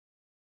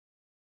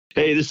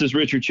Hey, this is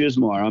Richard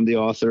Chizmar. I'm the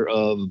author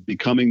of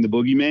Becoming the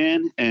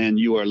Boogeyman, and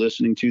you are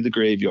listening to The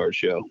Graveyard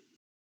Show.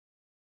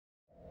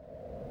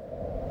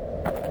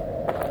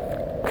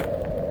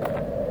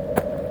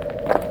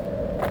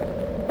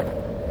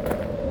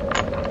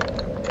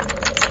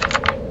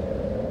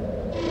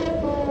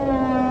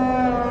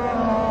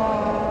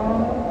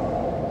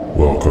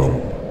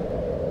 Welcome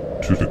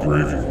to The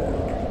Graveyard.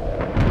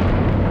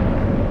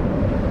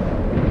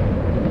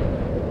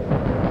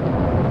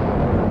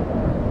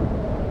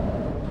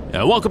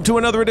 And welcome to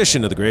another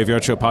edition of the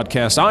Graveyard Show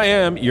podcast. I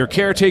am your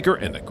caretaker,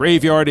 and the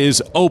graveyard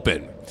is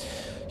open.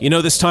 You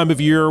know, this time of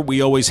year,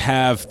 we always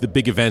have the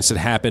big events that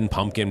happen,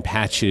 pumpkin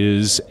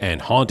patches and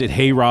haunted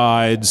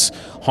hayrides,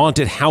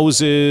 haunted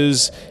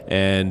houses,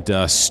 and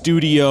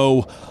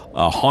studio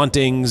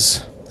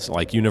hauntings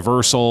like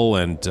Universal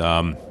and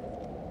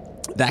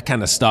that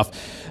kind of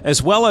stuff.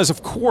 As well as,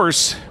 of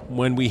course,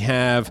 when we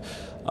have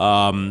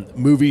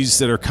movies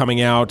that are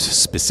coming out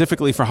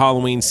specifically for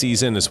Halloween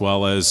season, as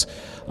well as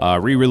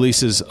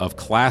re-releases of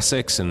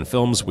classics and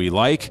films we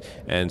like,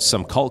 and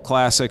some cult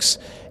classics.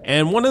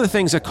 And one of the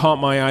things that caught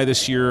my eye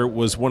this year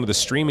was one of the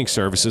streaming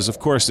services. Of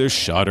course, there's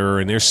Shudder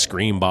and there's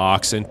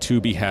Screambox, and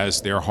Tubi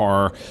has their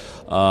horror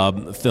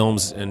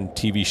films and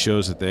TV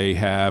shows that they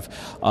have.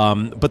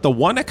 But the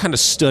one that kind of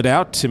stood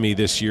out to me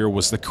this year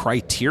was the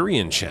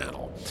Criterion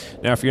Channel.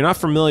 Now, if you're not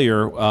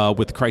familiar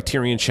with the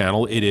Criterion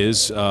Channel, it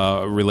is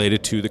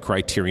related to the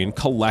Criterion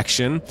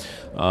Collection,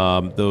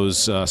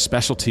 those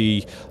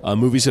specialty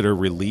movies that are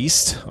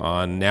released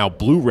on now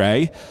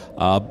Blu-ray.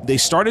 They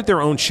started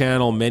their own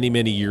channel many,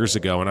 many years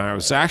ago, and I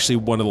was actually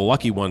one of the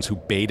lucky ones who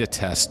beta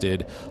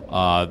tested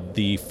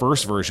the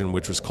first version,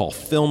 which was called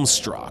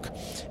Filmstruck.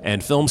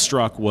 And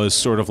Filmstruck was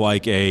sort of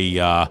like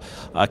a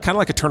kind of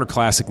like a Turner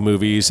Classic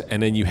Movies,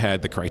 and then you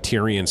had the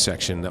Criterion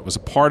section that was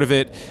a part of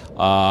it.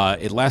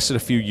 It lasted a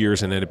few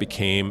years, and then it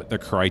became the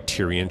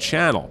Criterion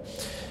Channel.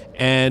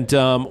 And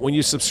when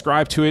you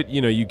subscribe to it,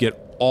 you know, you get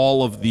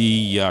all of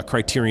the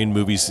Criterion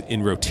movies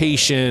in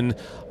rotation.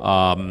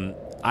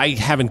 I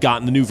haven't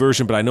gotten the new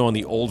version, but I know on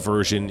the old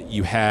version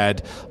you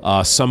had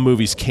some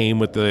movies came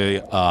with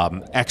the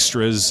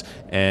extras,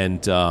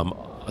 and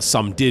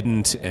some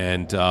didn't.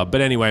 And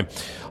but anyway,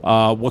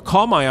 what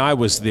caught my eye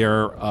was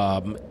their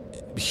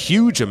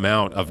huge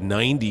amount of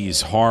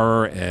 90s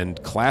horror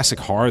and classic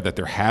horror that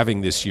they're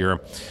having this year.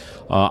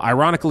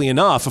 Ironically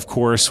enough, of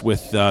course,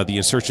 with the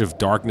In Search of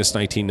Darkness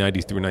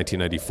 1990 through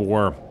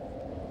 1994,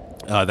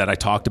 that I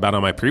talked about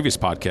on my previous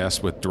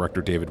podcast with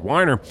director David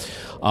Weiner,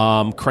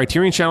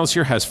 Criterion Channels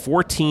here has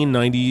 14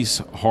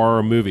 90s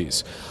horror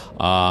movies.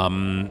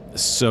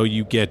 So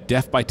you get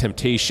Death by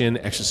Temptation,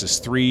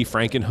 Exorcist 3,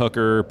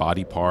 Frankenhooker,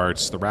 Body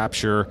Parts, The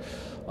Rapture,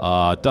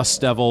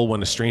 Dust Devil,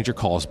 When a Stranger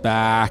Calls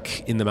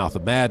Back, In the Mouth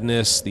of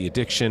Madness, The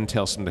Addiction,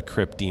 Tales from the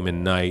Crypt,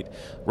 Demon Knight,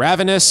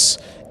 Ravenous.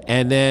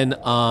 And then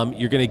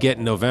you're going to get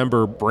in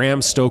November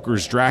Bram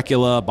Stoker's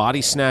Dracula,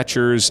 Body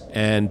Snatchers,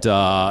 and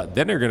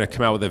then they're going to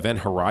come out with Event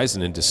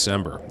Horizon in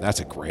December.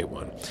 That's a great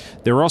one.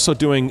 They're also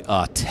doing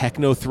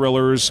techno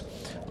thrillers,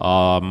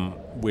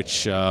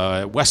 which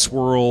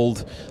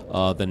Westworld,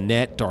 The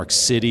Net, Dark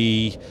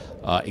City,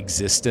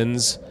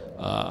 Existence.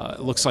 It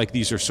looks like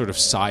these are sort of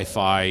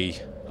sci-fi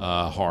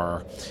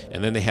horror.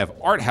 And then they have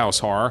art house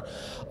horror,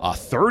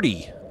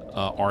 30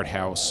 art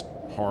house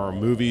horror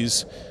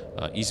movies.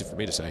 Easy for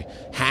me to say.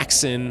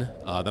 Haxan,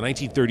 the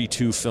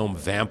 1932 film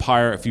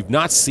Vampire. If you've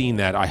not seen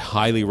that, I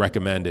highly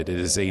recommend it. It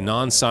is a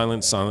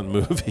non-silent, silent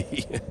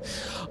movie.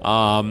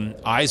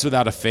 Eyes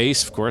Without a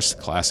Face, of course,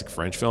 classic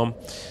French film.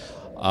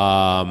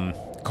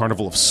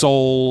 Carnival of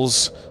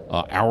Souls,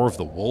 Hour of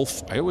the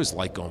Wolf. I always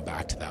like going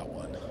back to that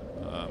one.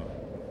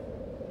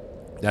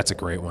 That's a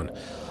great one.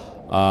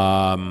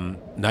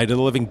 Night of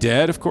the Living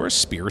Dead, of course.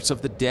 Spirits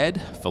of the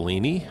Dead,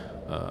 Fellini.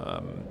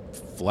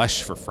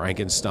 Flesh for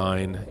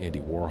Frankenstein, Andy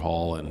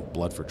Warhol, and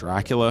Blood for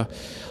Dracula.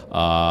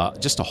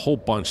 Just a whole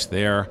bunch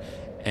there.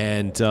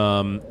 And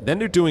then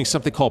they're doing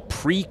something called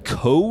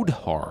pre-code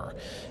horror.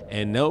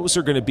 And those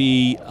are going to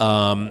be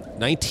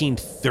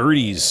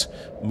 1930s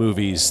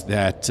movies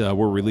that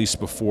were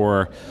released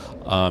before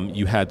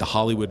you had the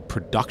Hollywood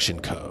production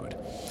code.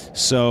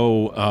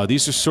 So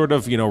these are sort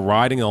of,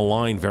 riding a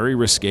line, very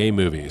risque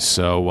movies.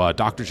 So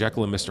Dr.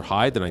 Jekyll and Mr.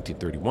 Hyde, the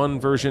 1931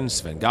 version,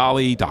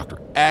 Svengali, Dr.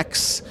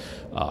 X,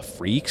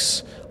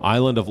 Freaks,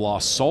 Island of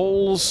Lost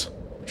Souls,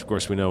 which of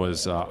course we know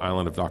is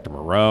Island of Dr.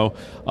 Moreau,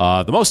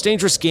 The Most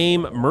Dangerous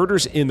Game,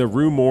 Murders in the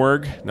Rue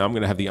Morgue. Now I'm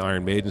going to have the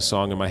Iron Maiden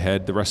song in my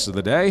head the rest of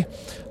the day.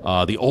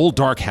 The Old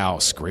Dark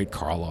House, great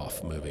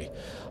Karloff movie.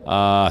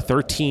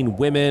 13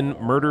 Women,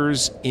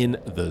 Murders in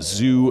the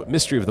Zoo,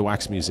 Mystery of the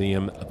Wax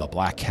Museum, The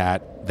Black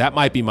Cat. That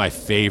might be my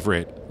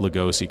favorite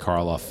Lugosi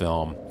Karloff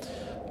film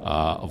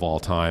of all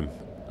time.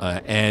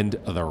 And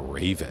The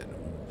Raven.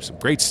 Some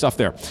great stuff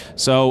there.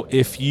 So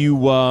if you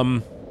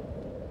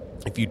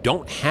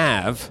don't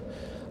have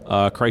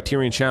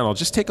Criterion Channel,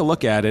 just take a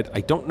look at it. I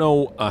don't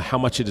know how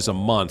much it is a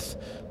month,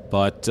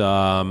 But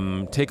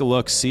take a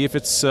look, see if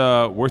it's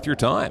worth your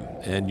time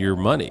and your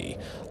money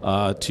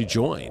to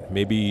join,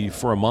 maybe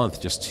for a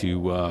month, just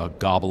to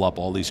gobble up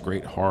all these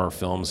great horror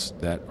films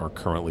that are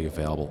currently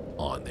available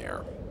on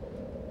there.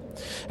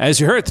 As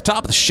you heard at the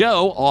top of the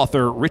show,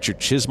 author Richard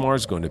Chizmar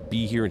is going to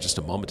be here in just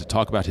a moment to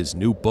talk about his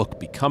new book,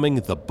 Becoming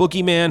the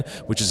Boogeyman,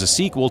 which is a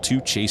sequel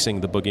to Chasing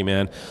the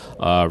Boogeyman.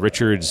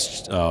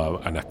 Richard's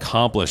an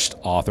accomplished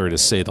author, to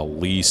say the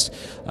least.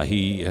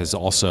 He has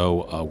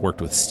also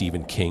worked with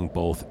Stephen King,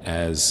 both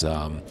as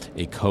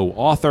a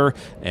co-author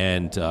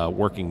and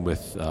working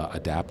with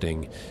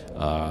adapting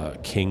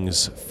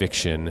King's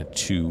fiction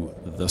to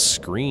the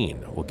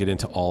screen. We'll get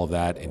into all of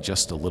that in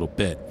just a little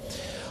bit.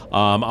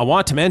 I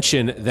want to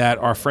mention that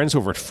our friends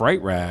over at Fright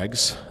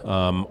Rags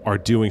are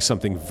doing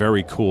something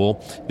very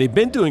cool. They've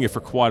been doing it for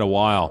quite a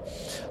while.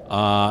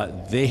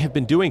 They have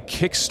been doing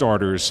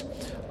Kickstarters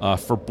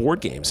for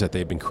board games that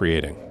they've been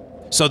creating.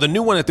 So the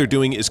new one that they're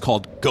doing is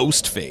called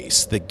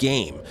Ghostface, the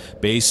game,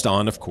 based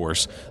on, of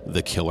course,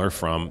 the killer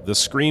from the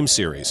Scream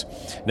series.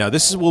 Now,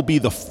 this will be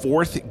the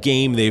fourth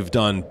game they've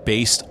done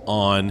based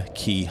on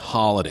key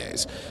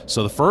holidays.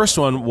 So the first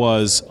one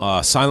was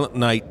Silent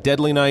Night,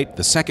 Deadly Night.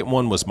 The second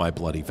one was My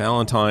Bloody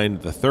Valentine.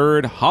 The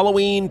third,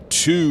 Halloween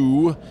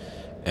 2.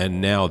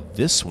 And now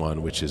this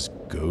one, which is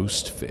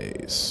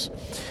Ghostface.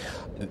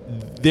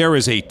 There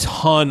is a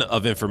ton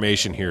of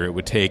information here. It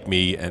would take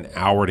me an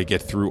hour to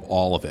get through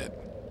all of it.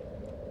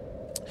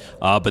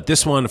 But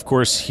this one, of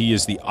course, he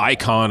is the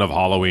icon of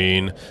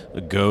Halloween,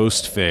 the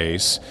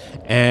Ghostface.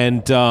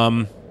 And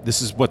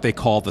this is what they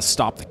call the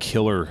Stop the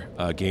Killer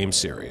game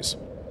series.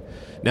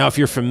 Now, if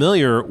you're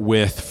familiar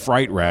with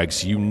Fright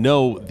Rags, you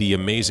know the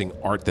amazing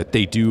art that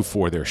they do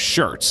for their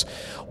shirts.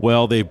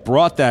 Well, they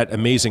brought that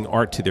amazing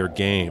art to their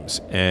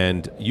games,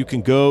 and you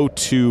can go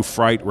to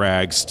Fright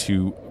Rags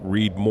to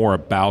read more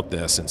about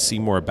this and see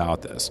more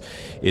about this.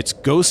 It's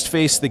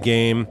Ghostface the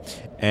game,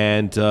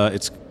 and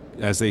it's,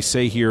 as they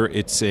say here,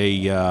 it's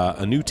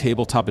a new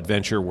tabletop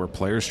adventure where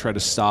players try to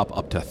stop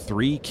up to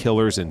 3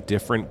 killers in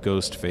different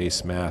ghost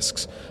face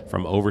masks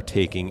from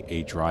overtaking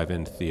a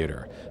drive-in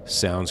theater.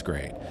 Sounds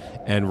great.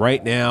 And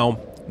right now,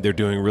 they're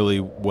doing really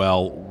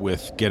well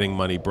with getting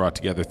money brought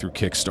together through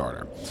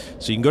Kickstarter.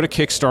 So you can go to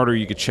Kickstarter,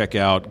 you can check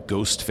out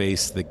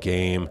Ghostface the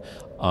game.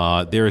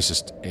 There is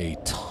just a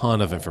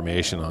ton of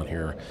information on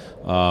here.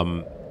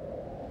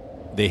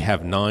 They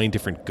have 9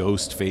 different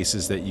ghost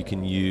faces that you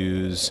can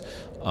use.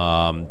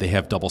 They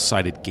have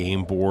double-sided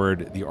game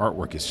board. The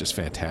artwork is just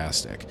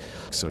fantastic.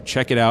 So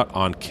check it out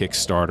on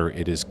Kickstarter.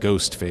 It is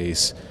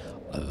Ghostface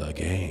the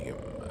game.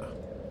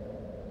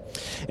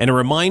 And a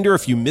reminder,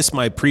 if you missed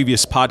my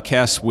previous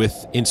podcast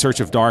with In Search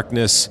of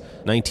Darkness,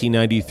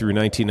 1990 through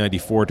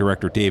 1994,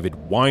 director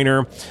David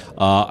Weiner,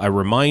 a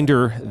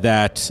reminder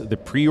that the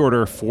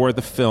pre-order for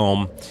the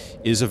film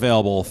is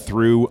available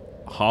through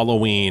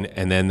Halloween,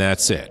 and then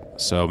that's it.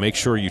 So make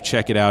sure you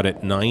check it out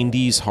at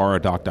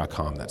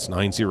 90shorrordoc.com. That's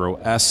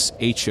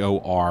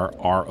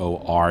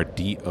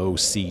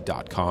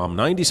 90shorrordoc.com.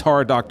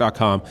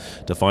 90shorrordoc.com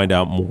to find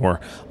out more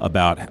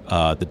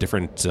about the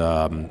different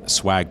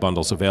swag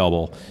bundles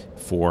available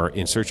for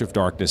In Search of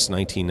Darkness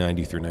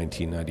 1990 through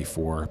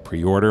 1994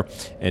 pre-order.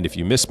 And if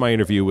you missed my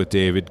interview with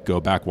David, go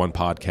back one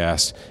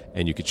podcast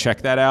and you can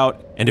check that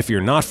out. And if you're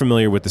not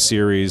familiar with the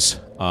series,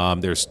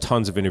 there's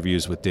tons of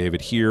interviews with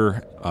David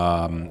here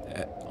on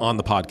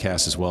the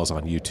podcast as well as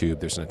on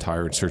YouTube. There's an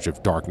entire In Search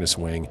of Darkness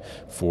wing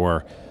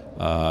for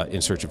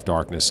In Search of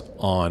Darkness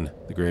on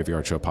the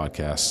Graveyard Show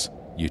Podcast's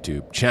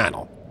YouTube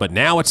channel. But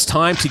now it's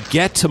time to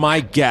get to my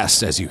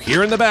guest. As you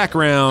hear in the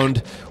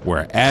background,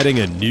 we're adding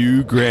a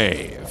new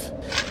grave.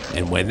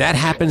 And when that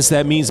happens,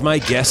 that means my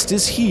guest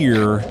is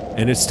here,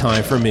 and it's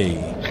time for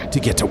me to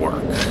get to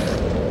work.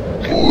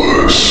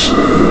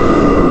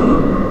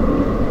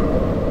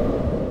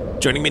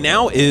 Joining me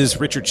now is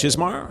Richard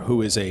Chizmar,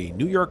 who is a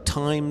New York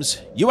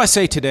Times,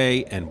 USA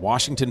Today, and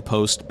Washington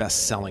Post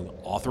best-selling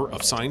author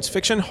of science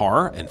fiction,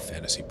 horror, and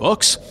fantasy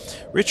books.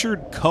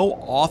 Richard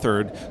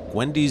co-authored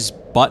Gwendy's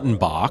Button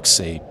Box,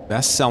 a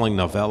best-selling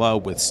novella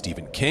with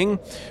Stephen King.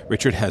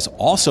 Richard has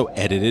also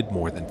edited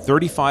more than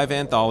 35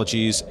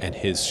 anthologies, and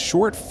his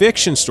short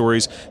fiction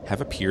stories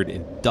have appeared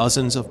in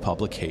dozens of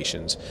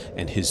publications.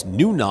 And his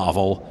new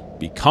novel,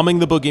 Becoming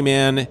the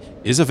Boogeyman,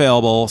 is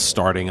available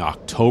starting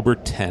October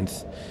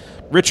 10th.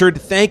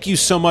 Richard, thank you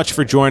so much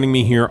for joining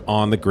me here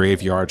on the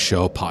Graveyard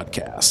Show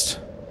podcast.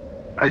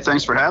 Hey,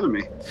 thanks for having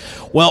me.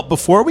 Well,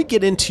 before we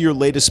get into your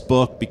latest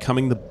book,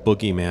 Becoming the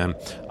Boogeyman,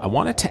 I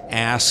wanted to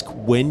ask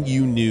when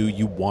you knew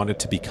you wanted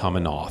to become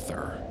an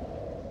author.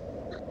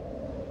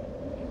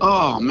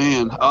 Oh,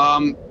 man.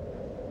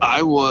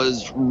 I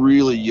was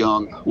really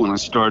young when I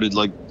started,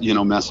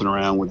 messing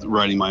around with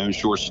writing my own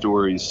short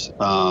stories.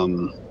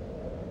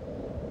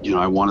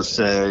 I want to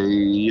say,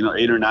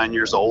 8 or 9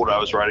 years old, I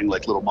was writing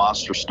little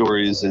monster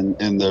stories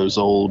in those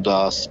old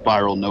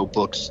spiral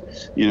notebooks,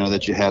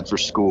 that you had for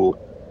school.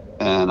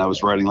 And I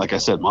was writing, like I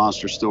said,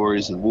 monster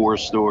stories and war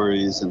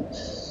stories and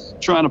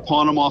trying to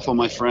pawn them off on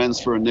my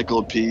friends for a nickel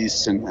a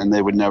piece. And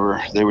they would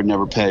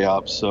never pay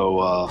up.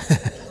 So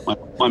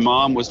my My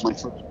mom was my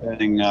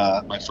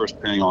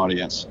first paying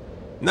audience.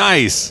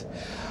 Nice.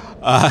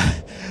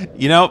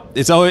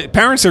 It's always,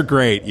 parents are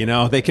great.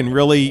 They can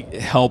really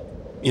help,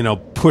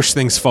 push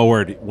things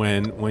forward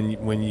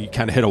when you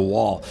kind of hit a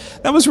wall.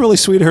 That was really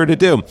sweet of her to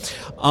do.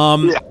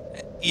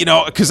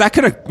 Because that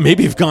could have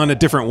maybe have gone a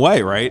different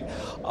way, right?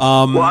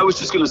 Well, I was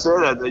just going to say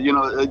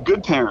that,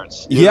 good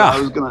parents. I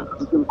was going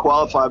to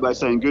qualify by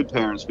saying good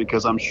parents,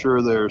 because I'm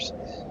sure there's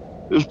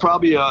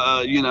probably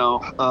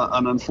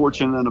an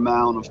unfortunate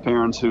amount of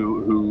parents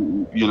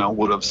who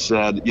would have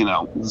said,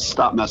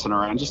 stop messing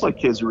around, just like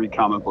kids who read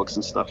comic books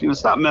and stuff,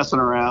 stop messing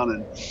around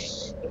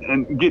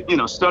and get,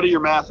 study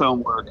your math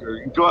homework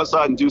or go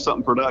outside and do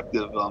something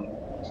productive. I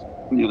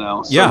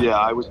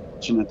was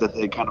fortunate that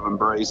they kind of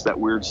embraced that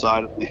weird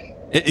side of me.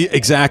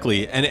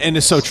 Exactly. And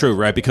it's so true,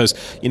 right? Because,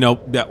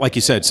 like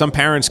you said, some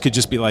parents could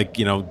just be like,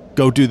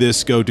 go do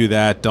this, go do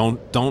that. Do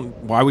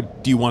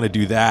you want to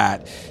do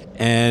that?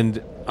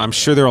 And I'm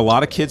sure there are a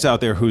lot of kids out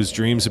there whose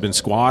dreams have been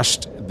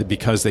squashed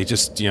because they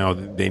just,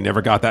 they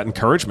never got that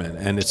encouragement.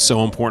 And it's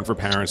so important for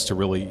parents to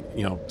really,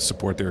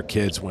 support their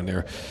kids when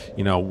they're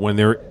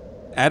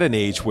at an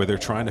age where they're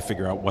trying to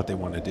figure out what they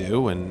want to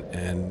do.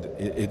 And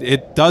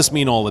it does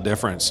mean all the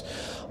difference.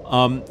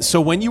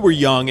 So when you were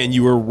young and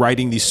you were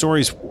writing these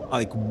stories,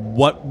 like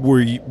what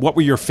were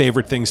your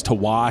favorite things to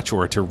watch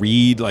or to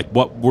read? Like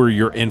what were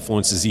your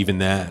influences even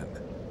then?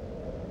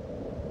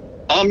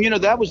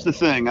 That was the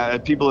thing.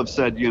 People have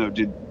said,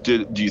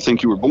 do you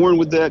think you were born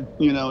with that,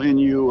 in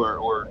you,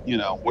 or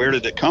where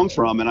did it come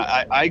from? And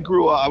I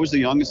grew up. I was the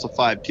youngest of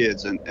 5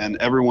 kids, and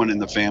everyone in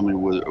the family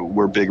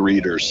were big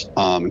readers,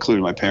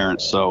 including my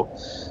parents. So,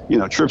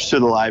 trips to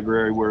the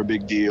library were a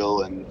big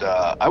deal. And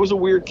I was a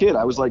weird kid.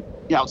 I was like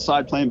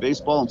outside playing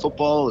baseball and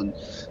football and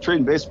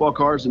trading baseball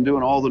cards and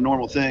doing all the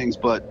normal things.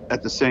 But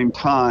at the same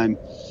time,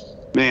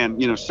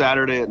 man,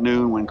 Saturday at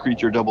noon when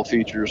Creature double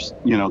features,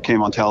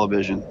 came on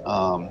television.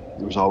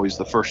 It was always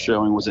the first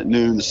showing was at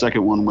noon. The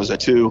second one was at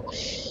 2.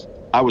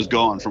 I was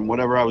gone from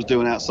whatever I was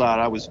doing outside.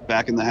 I was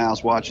back in the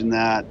house watching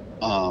that.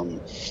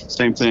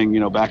 Same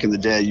thing, back in the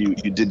day, you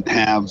didn't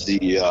have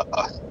the,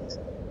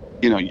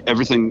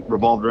 everything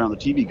revolved around the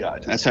TV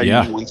guide. That's how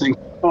you knew when things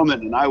were coming.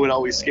 And I would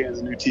always scan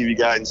the new TV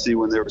guide and see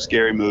when there were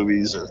scary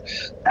movies or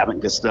Abbott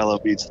and Costello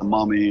meets the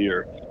Mummy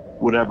or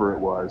whatever it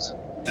was.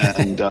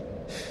 And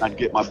I'd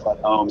get my butt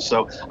home.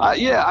 So,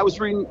 I was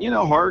reading,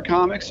 horror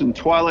comics and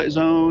Twilight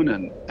Zone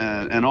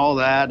and all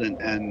that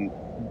and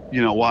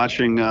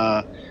watching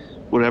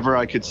whatever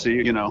I could see,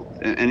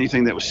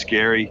 anything that was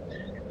scary,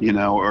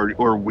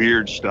 or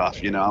weird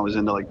stuff. I was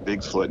into like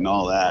Bigfoot and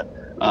all that.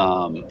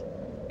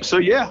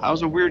 I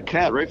was a weird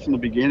cat right from the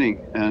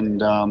beginning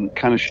and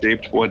kind of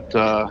shaped what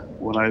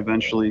I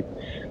eventually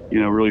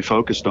really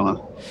focused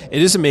on.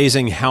 It is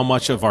amazing how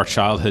much of our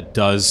childhood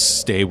does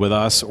stay with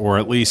us, or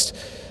at least,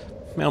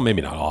 well,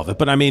 maybe not all of it,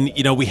 but I mean,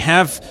 we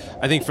have,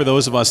 I think for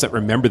those of us that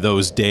remember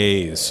those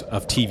days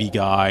of TV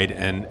Guide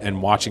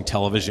and watching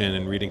television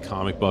and reading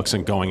comic books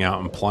and going out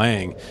and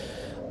playing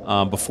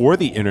before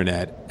the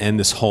internet and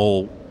this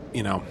whole,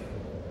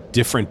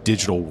 different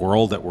digital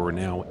world that we're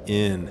now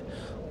in,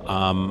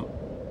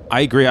 I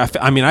agree.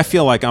 I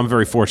feel like I'm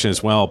very fortunate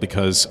as well,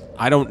 because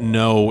I don't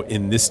know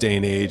in this day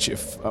and age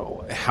if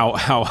how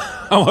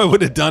I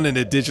would have done in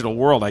a digital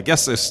world. I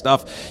guess there's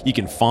stuff you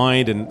can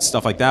find and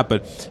stuff like that,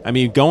 but I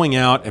mean, going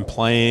out and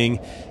playing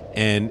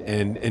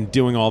and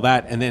doing all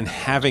that, and then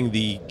having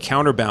the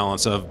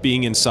counterbalance of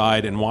being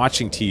inside and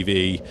watching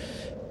TV.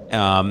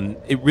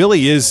 It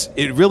really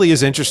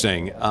is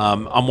interesting.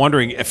 I'm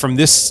wondering from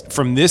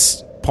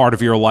this part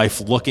of your life,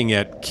 looking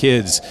at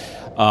kids.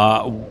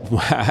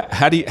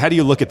 How do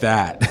you look at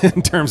that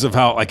in terms of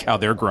how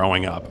they're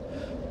growing up?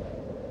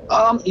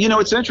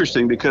 It's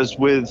interesting because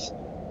with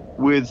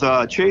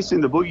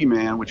Chasing the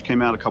Boogeyman, which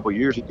came out a couple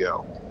years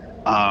ago,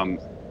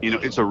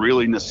 it's a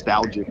really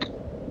nostalgic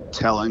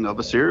telling of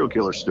a serial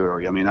killer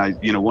story. I mean,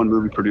 one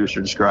movie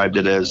producer described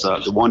it as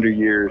the Wonder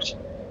Years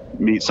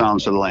meet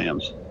Silence of the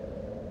Lambs,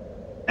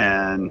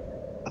 and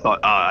I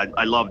thought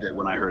I loved it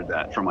when I heard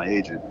that from my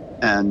agent.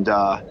 And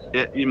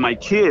my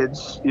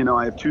kids,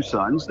 I have 2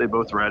 sons. They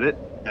both read it.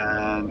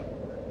 And,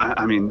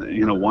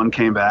 one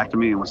came back to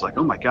me and was like,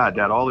 oh, my God,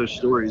 Dad, all those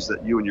stories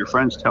that you and your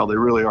friends tell, they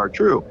really are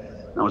true.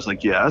 And I was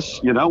like,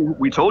 yes,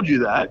 we told you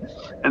that.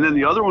 And then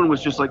the other one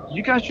was just like,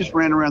 you guys just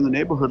ran around the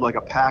neighborhood like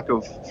a pack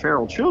of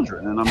feral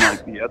children. And I'm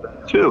like, yeah,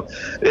 that too.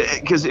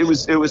 Because it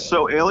was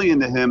so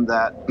alien to him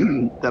that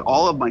that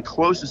all of my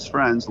closest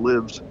friends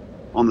lived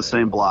on the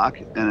same block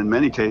and in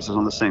many cases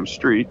on the same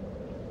street.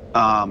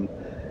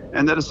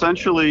 And that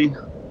essentially,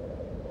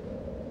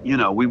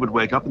 we would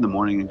wake up in the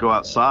morning and go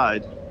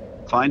outside,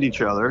 find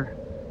each other,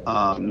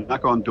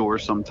 knock on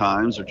doors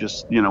sometimes, or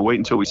just, wait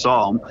until we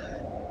saw them.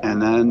 And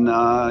then,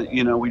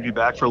 we'd be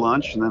back for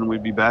lunch, and then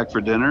we'd be back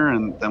for dinner,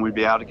 and then we'd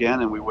be out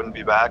again, and we wouldn't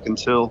be back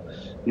until,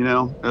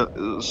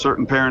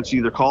 certain parents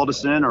either called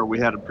us in or we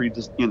had a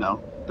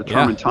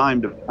determined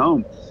time to be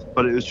home.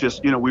 But it was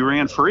just, we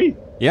ran free.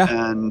 Yeah.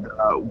 And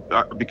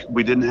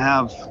we didn't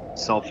have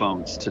cell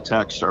phones to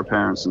text our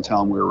parents and tell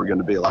them where we were going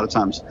to be. A lot of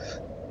times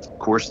of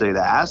course they'd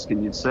ask,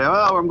 and you'd say,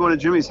 oh, I'm going to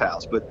Jimmy's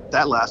house, but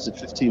that lasted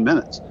 15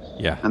 minutes.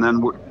 Yeah. And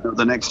then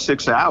the next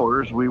 6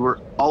 hours, we were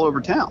all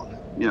over town.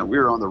 We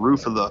were on the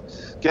roof of the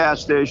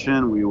gas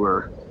station. We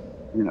were,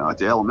 at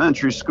the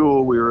elementary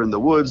school. We were in the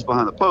woods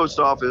behind the post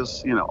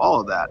office,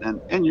 all of that.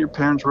 And your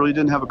parents really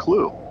didn't have a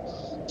clue.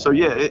 So,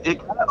 yeah, it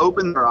kind of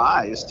opened their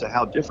eyes to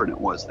how different it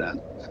was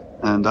then.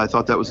 And I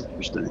thought that was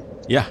interesting.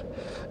 Yeah.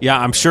 Yeah,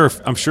 I'm sure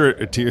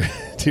to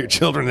your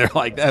children, they're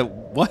like,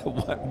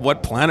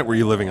 what planet were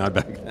you living on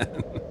back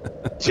then?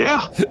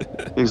 Yeah,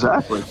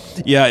 exactly.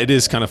 Yeah, it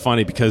is kind of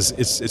funny because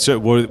it's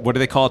what do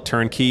they call it?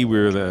 Turnkey. We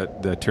were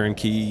the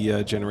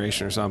turnkey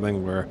generation or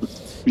something where,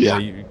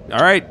 all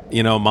right,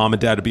 mom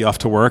and dad would be off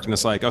to work, and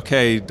it's like,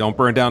 okay, don't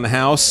burn down the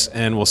house,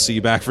 and we'll see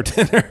you back for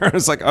dinner.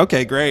 It's like,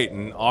 okay, great,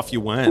 and off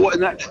you went. Well,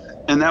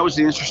 and that was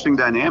the interesting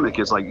dynamic.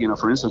 Is like,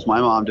 for instance,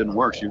 my mom didn't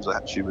work. She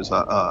was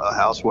a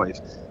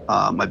housewife.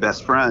 My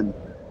best friend.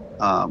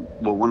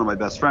 One of my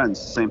best friends,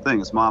 same thing.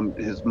 His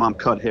mom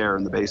cut hair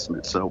in the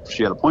basement, so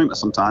she had appointments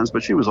sometimes,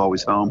 but she was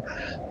always home.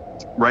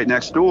 Right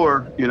next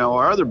door,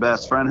 our other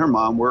best friend, her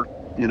mom worked,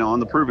 on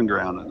the proving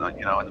ground, and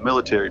in the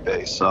military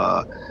base.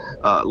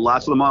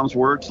 Lots of the moms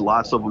worked,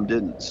 lots of them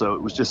didn't. So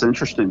it was just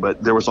interesting.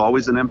 But there was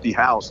always an empty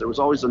house. There was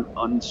always an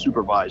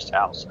unsupervised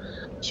house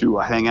to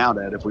hang out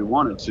at if we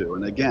wanted to.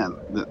 And again,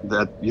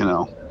 that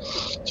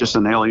just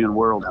an alien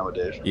world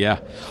nowadays. Yeah.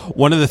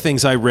 One of the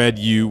things I read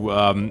you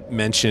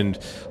mentioned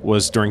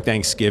was during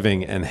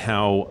Thanksgiving, and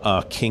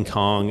how King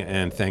Kong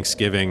and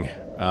Thanksgiving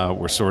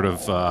were sort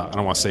of, I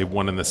don't want to say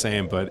one and the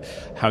same, but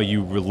how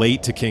you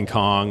relate to King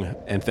Kong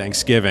and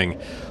Thanksgiving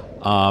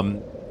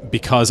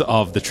because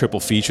of the triple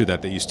feature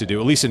that they used to do.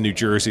 At least in New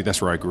Jersey,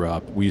 that's where I grew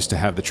up. We used to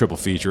have the triple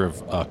feature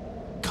of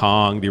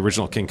Kong, the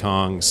original King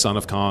Kong, Son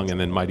of Kong, and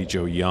then Mighty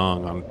Joe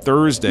Young on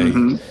Thursday.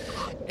 Mm-hmm.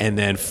 And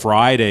then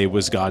Friday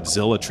was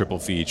Godzilla triple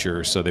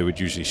feature, so they would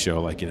usually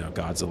show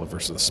Godzilla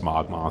versus the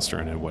Smog Monster,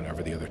 and then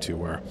whatever the other two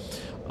were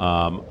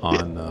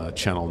on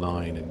Channel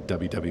 9 and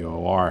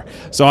WWOR.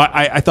 So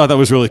I thought that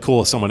was really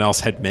cool. Someone else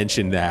had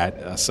mentioned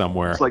that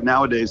somewhere. It's like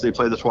nowadays they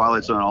play the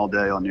Twilight Zone all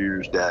day on New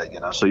Year's Day,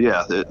 So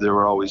yeah, there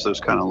were always those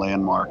kind of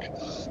landmark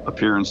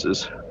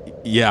appearances.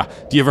 Yeah.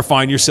 Do you ever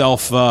find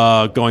yourself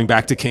going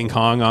back to King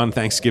Kong on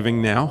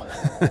Thanksgiving now?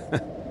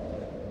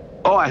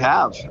 Oh, I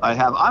have.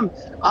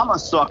 I'm a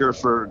sucker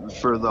for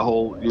the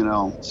whole,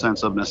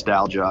 sense of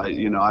nostalgia.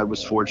 I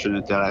was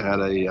fortunate that I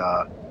had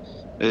a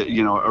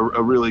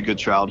really good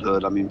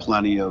childhood. I mean,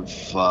 plenty of,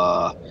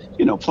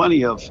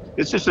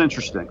 it's just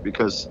interesting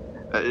because,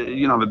 I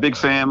have a big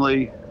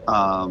family,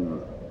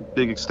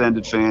 big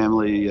extended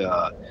family,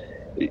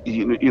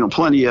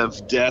 plenty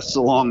of deaths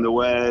along the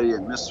way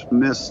and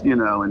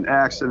and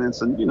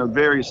accidents and,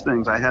 various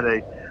things. I had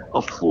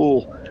a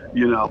full,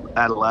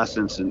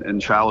 adolescence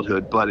and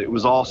childhood, but it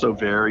was also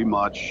very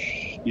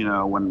much,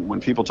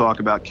 when people talk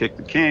about kick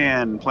the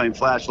can and playing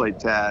flashlight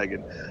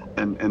tag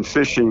and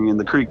fishing in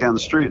the creek down the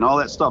street and all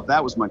that stuff,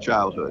 that was my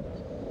childhood.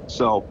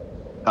 So,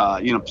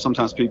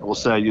 sometimes people will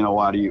say,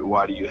 why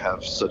do you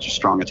have such a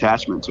strong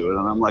attachment to it?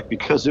 And I'm like,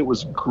 because it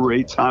was a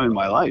great time in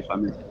my life. I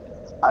mean,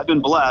 I've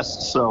been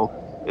blessed, so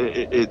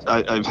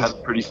I've had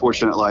a pretty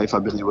fortunate life.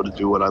 I've been able to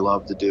do what I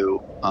love to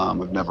do.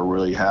 I've never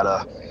really had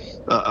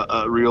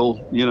a real,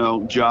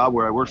 job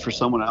where I worked for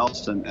someone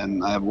else,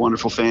 and I have a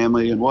wonderful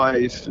family and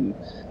wife, and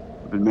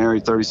I've been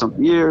married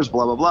 30-something years,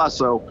 blah, blah, blah.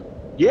 So,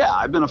 yeah,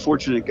 I've been a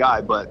fortunate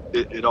guy, but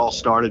it all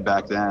started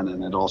back then,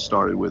 and it all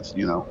started with,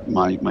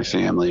 my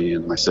family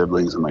and my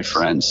siblings and my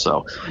friends.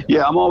 So,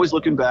 yeah, I'm always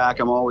looking back.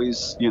 I'm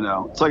always,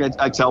 it's like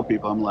I tell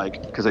people, I'm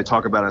like, because I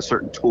talk about a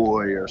certain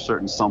toy or a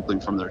certain something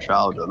from their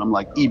childhood, I'm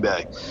like,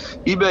 eBay.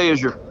 eBay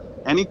is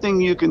anything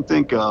you can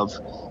think of.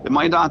 It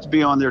might not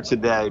be on there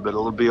today, but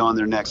it'll be on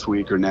there next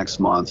week or next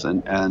month.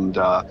 And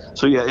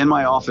so, yeah, in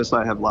my office,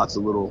 I have lots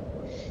of little,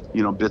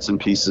 bits and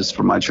pieces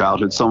from my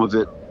childhood. Some of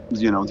it,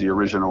 the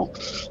original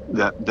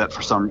that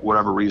for some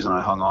whatever reason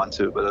I hung on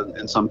to, but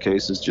in some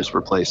cases just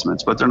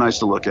replacements. But they're nice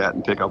to look at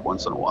and pick up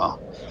once in a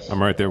while.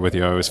 I'm right there with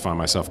you. I always find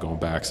myself going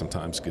back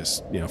sometimes,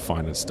 just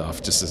finding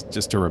stuff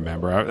just to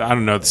remember. I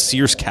don't know. The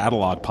Sears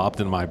catalog popped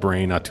in my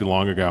brain not too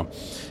long ago,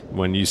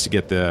 when you used to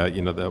get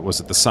was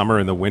it the summer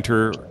and the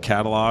winter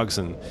catalogs,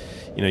 and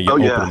you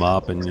open them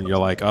up and you're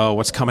like, oh,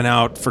 what's coming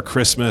out for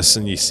Christmas,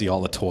 and you see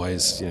all the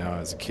toys,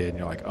 as a kid, and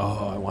you're like,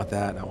 oh, I want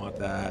that and I want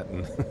that.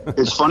 And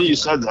it's funny you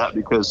said that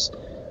because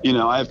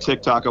I have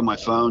TikTok on my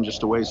phone just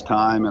to waste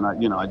time, and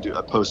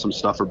I post some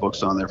stuff or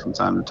books on there from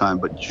time to time.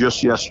 But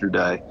just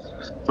yesterday,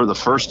 for the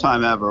first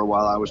time ever,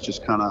 while I was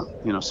just kind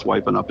of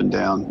swiping up and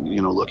down,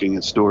 looking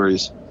at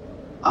stories,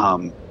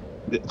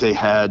 they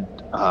had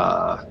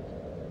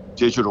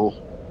digital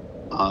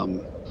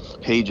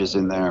pages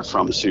in there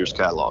from the Sears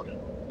catalog.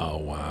 Oh,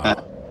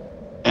 wow.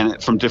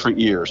 And from different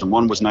years. And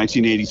one was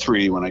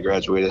 1983 when I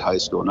graduated high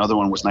school. Another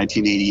one was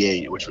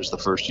 1988, which was the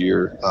first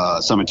year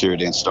Cemetery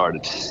Dance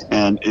started.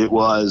 And it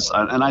was,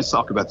 and I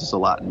talk about this a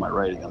lot in my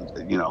writing,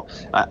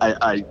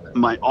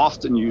 my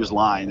often used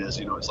line is,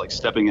 it's like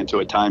stepping into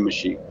a time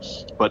machine.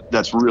 But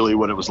that's really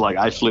what it was like.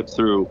 I flipped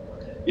through,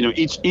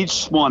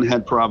 each one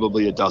had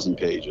probably a dozen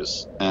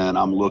pages, and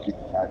I'm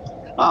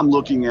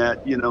looking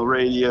at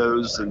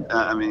radios, and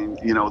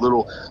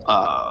little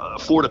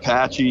Ford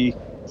Apache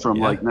from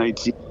like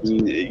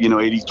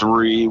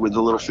 1983 with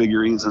the little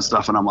figurines and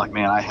stuff, and I'm like,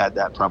 man, I had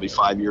that probably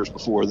 5 years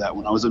before that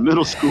when I was in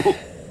middle school.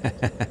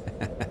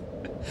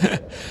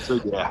 So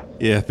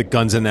the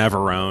Guns of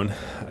Navarone.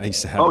 I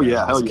used to have. Oh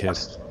yeah, hell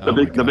yes. The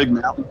big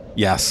mountain.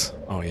 Yes.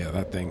 Oh yeah,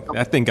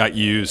 that thing got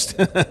used.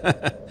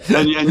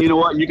 and you know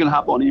what? You can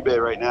hop on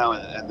eBay right now,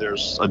 and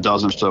there's a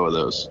dozen or so of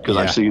those because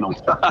I've seen them.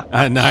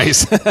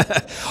 Nice.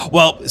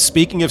 Well,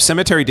 speaking of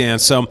Cemetery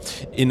Dance, so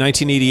in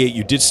 1988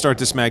 you did start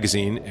this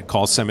magazine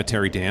called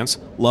Cemetery Dance.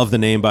 Love the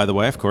name, by the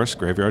way. Of course,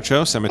 Graveyard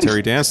Show,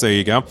 Cemetery Dance. There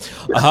you go.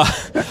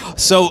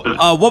 So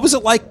what was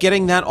it like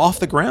getting that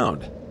off the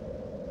ground?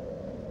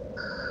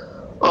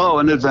 Oh,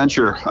 an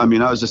adventure. I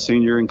mean, I was a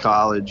senior in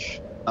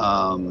college,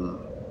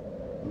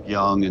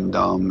 young and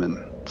dumb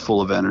and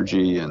full of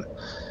energy, and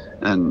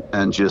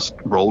just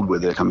rolled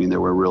with it. I mean, there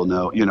were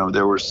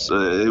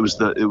it was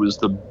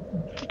the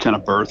kind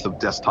of birth of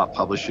desktop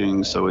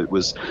publishing. So it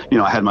was,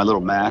 I had my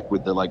little Mac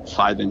with the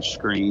 5-inch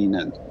screen,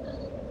 and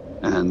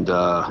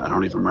I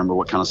don't even remember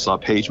what kind of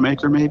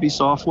PageMaker maybe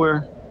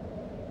software.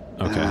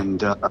 Okay.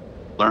 And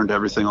learned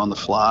everything on the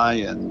fly,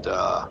 and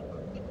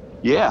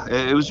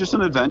it was just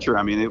an adventure.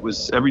 I mean, it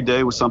was every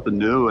day was something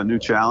new, a new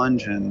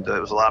challenge, and it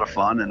was a lot of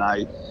fun. And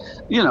I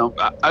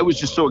was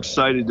just so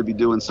excited to be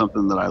doing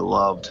something that I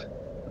loved,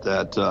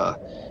 that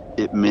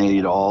it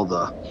made all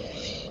the,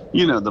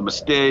 the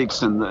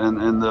mistakes and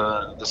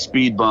the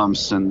speed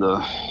bumps and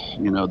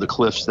the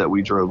cliffs that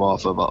we drove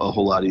off of a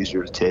whole lot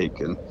easier to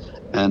take.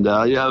 And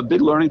a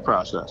big learning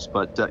process.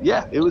 But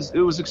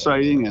it was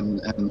exciting,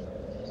 and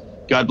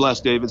God bless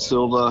David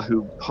Silva,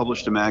 who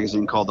published a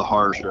magazine called The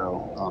Horror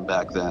Show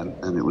back then,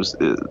 and it was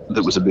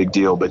a big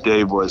deal. But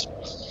Dave was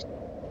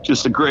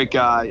just a great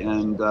guy,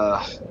 and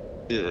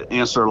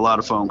answered a lot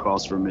of phone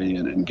calls for me,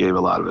 and gave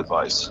a lot of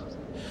advice.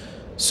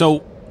 So,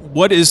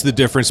 what is the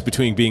difference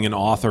between being an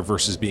author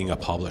versus being a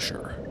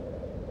publisher?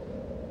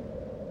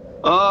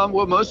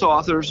 Well, most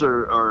authors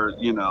are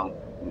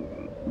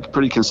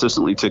pretty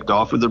consistently ticked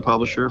off with their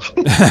publisher.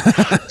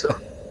 So,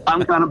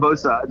 I'm kind of both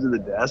sides of the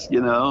desk,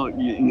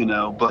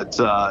 but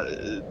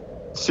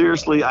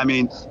seriously, I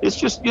mean, it's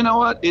just,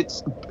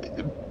 it's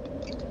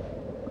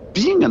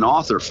being an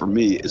author for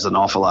me is an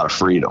awful lot of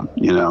freedom.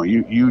 You've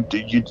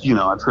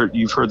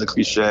heard the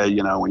cliche,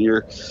 when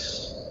you're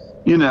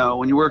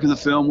work in the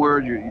film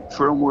world,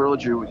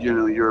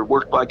 you're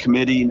worked by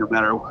committee, no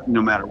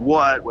matter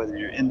what, whether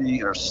you're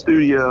indie or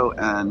studio.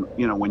 And,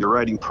 when you're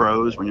writing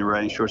prose, when you're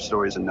writing short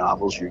stories and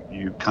novels,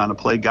 you kind of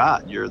play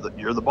God. You're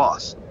the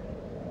boss.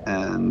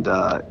 And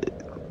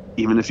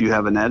even if you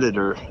have an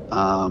editor,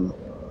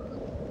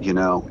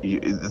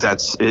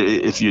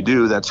 if you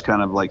do, that's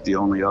kind of like the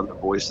only other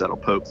voice that'll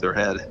poke their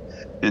head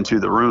into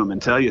the room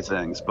and tell you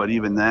things. But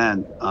even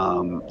then,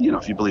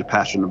 if you believe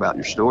passionate about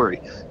your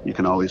story, you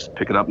can always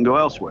pick it up and go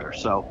elsewhere.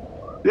 So,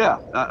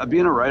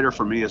 being a writer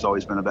for me has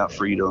always been about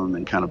freedom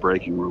and kind of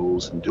breaking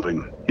rules and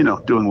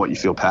doing what you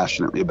feel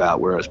passionately about.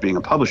 Whereas being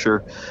a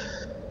publisher,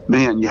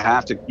 man, you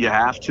have to.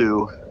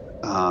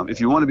 If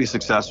you want to be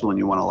successful and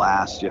you want to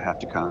last, you have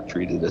to kind of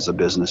treat it as a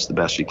business the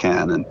best you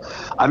can. And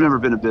I've never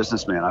been a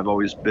businessman. I've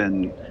always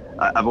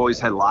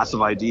had lots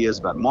of ideas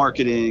about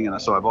marketing,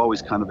 and so I've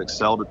always kind of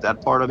excelled at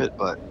that part of it.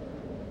 But,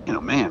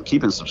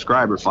 keeping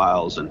subscriber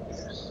files and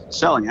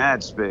selling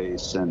ad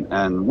space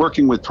and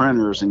working with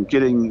printers and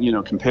getting,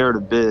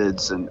 comparative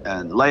bids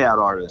and layout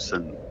artists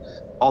and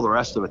all the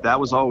rest of it, that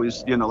was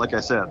always, like I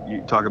said, you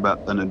talk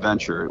about an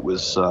adventure. It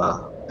was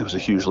a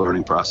huge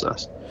learning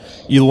process.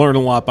 You learn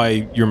a lot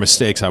by your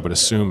mistakes, I would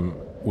assume,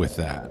 with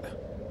that.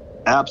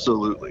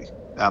 Absolutely.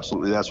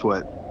 That's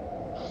what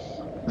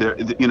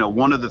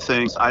one of the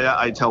things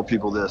I tell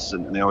people this,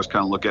 and they always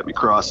kind of look at me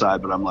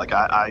cross-eyed, but I'm like,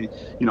 I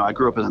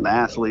grew up as an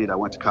athlete. I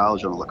went to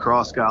college on a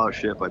lacrosse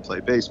scholarship. I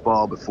played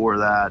baseball before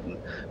that, and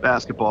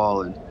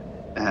basketball,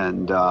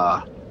 and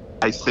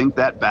I think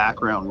that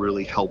background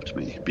really helped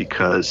me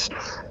because,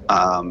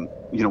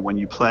 when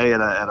you play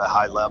at a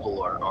high level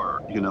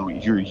or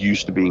you're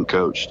used to being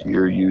coached,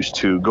 you're used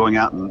to going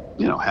out and,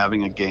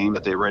 having a game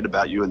that they write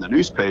about you in the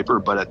newspaper.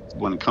 But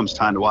when it comes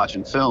time to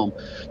watching film,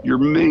 you're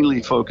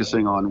mainly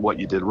focusing on what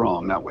you did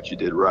wrong, not what you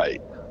did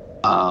right.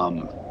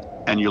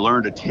 And you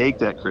learn to take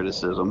that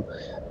criticism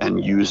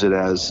and use it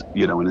as,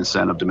 an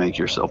incentive to make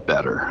yourself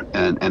better.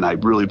 And I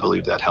really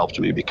believe that helped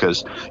me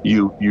because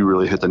you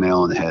really hit the nail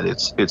on the head.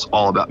 It's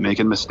all about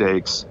making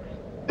mistakes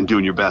and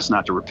doing your best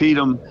not to repeat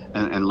them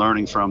and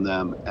learning from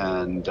them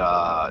and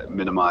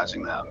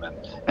minimizing them.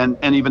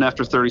 And even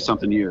after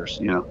 30-something years,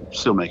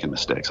 still making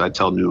mistakes. I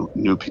tell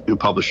new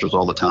publishers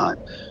all the time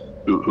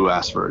who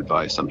ask for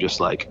advice. I'm just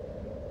like,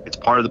 it's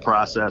part of the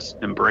process.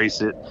 Embrace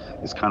it.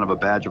 It's kind of a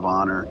badge of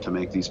honor to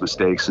make these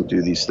mistakes and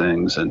do these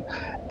things. And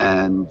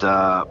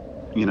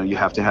you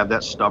have to have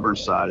that stubborn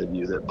side of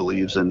you that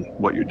believes in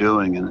what you're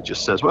doing, and it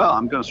just says, well,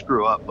 I'm going to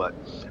screw up, but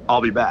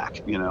I'll be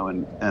back,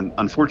 and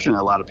unfortunately,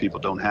 a lot of people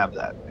don't have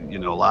that. A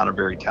lot of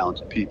very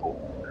talented people,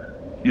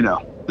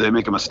 they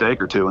make a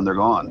mistake or two and they're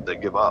gone. They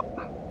give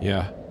up.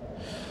 Yeah.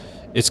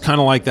 It's kind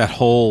of like that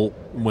whole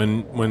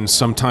when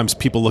sometimes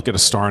people look at a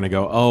star and they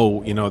go,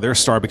 oh, they're a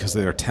star because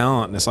of their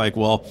talent. And it's like,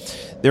 well,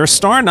 they're a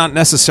star not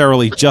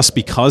necessarily just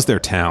because they're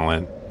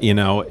talent.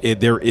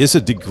 There is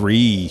a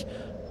degree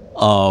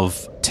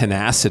of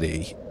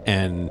tenacity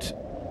and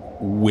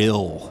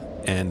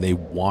will, and they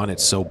want it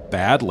so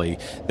badly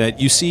that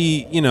you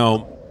see,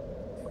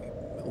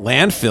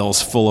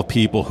 landfills full of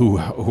people who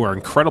are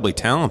incredibly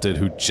talented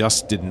who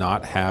just did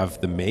not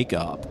have the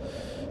makeup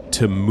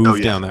to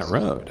move down that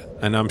road.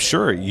 And I'm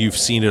sure you've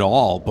seen it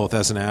all, both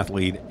as an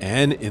athlete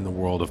and in the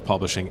world of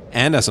publishing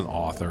and as an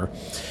author.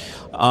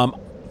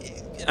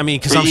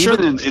 Because I'm sure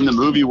even in the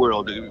movie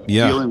world,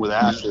 dealing with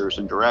actors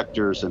and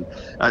directors, and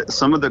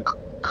some of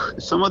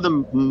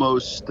the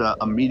most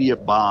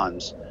immediate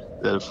bonds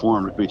that have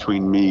formed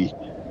between me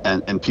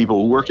and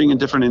people working in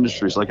different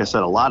industries, like I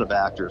said, a lot of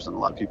actors and a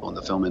lot of people in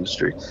the film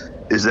industry,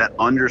 is that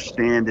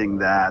understanding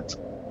that,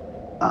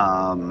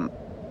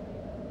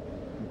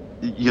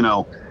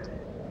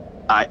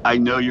 I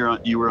know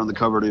you were on the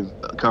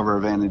cover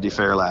of Vanity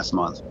Fair last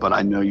month, but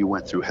I know you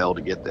went through hell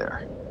to get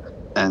there.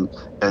 And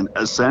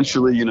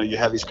essentially, you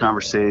have these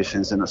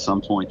conversations, and at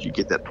some point you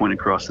get that point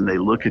across, and they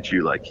look at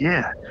you like,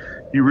 yeah,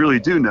 you really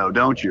do know,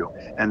 don't you?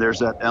 And there's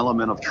that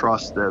element of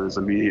trust that is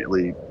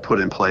immediately put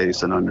in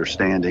place and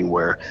understanding,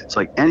 where it's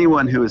like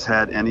anyone who has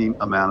had any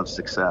amount of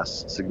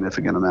success,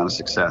 significant amount of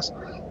success,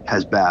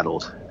 has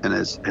battled and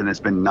has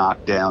been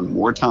knocked down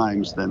more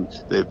times than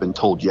they've been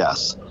told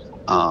yes.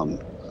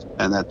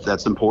 And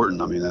that's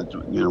important. I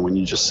mean, when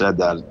you just said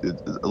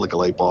that, like a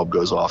light bulb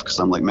goes off, because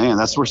I'm like, man,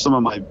 that's where some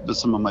of my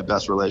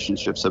best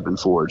relationships have been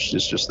forged.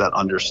 It's just that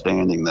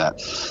understanding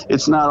that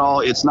it's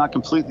not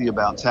completely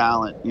about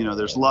talent.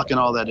 There's luck and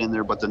all that in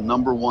there, but the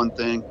number one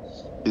thing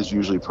is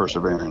usually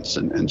perseverance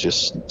and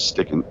just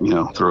sticking,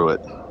 through it.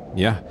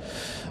 Yeah.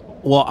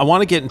 Well, I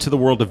want to get into the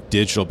world of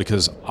digital,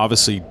 because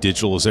obviously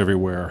digital is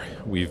everywhere.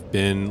 We've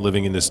been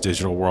living in this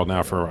digital world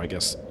now for, I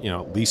guess,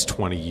 at least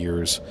 20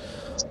 years.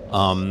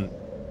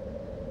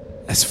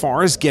 As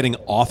far as getting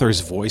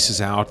authors'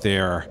 voices out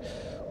there,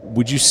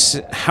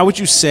 how would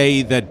you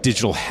say that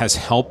digital has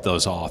helped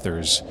those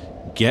authors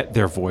get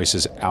their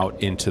voices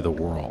out into the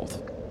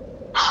world?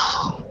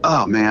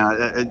 Oh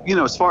man,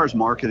 as far as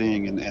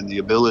marketing and the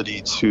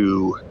ability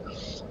to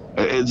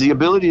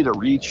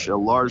reach a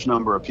large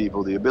number of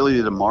people, the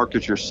ability to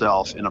market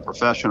yourself in a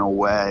professional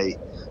way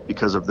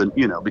because of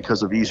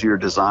easier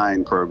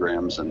design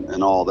programs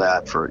and all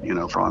that for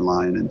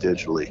online and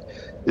digitally.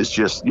 It's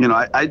just,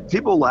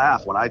 people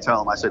laugh when I tell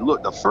them, I say,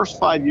 look, the first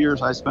 5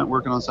 years I spent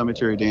working on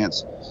Cemetery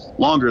Dance,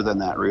 longer than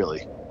that,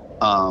 really.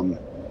 The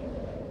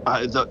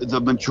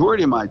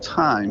majority of my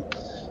time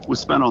was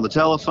spent on the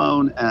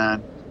telephone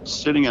and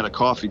sitting at a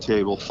coffee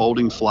table,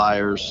 folding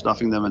flyers,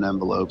 stuffing them in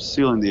envelopes,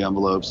 sealing the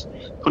envelopes,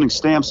 putting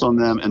stamps on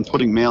them, and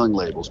putting mailing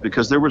labels,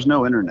 because there was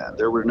no internet.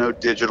 There were no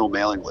digital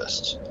mailing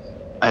lists.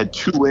 I had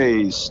two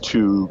ways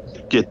to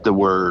get the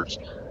word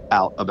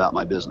out about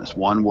my business.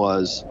 One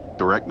was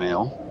direct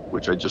mail,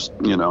 which I just,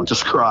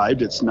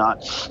 described. It's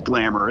not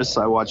glamorous.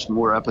 I watched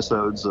more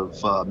episodes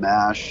of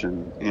MASH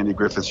and Andy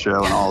Griffith's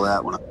show and all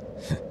that when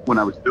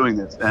I was doing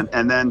this. And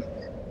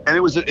it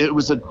was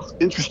an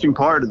interesting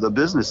part of the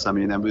business. I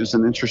mean, it was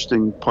an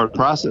interesting part of the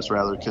process,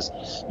 rather, because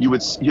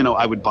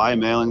I would buy a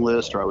mailing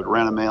list, or I would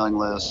rent a mailing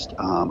list.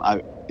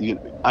 I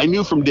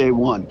knew from day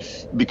one,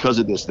 because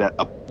of this,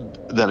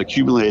 that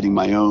accumulating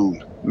my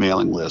own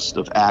mailing list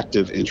of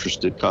active,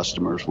 interested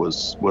customers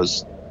was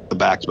the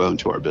backbone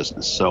to our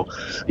business. So,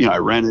 I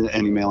rented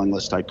any mailing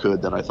list I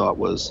could that I thought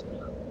was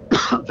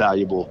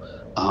valuable.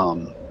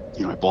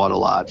 I bought a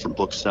lot from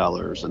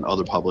booksellers and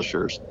other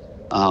publishers.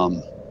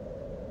 And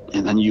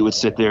then you would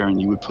sit there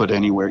and you would put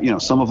anywhere,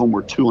 some of them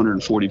were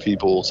 240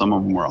 people, some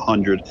of them were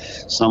 100,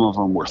 some of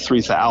them were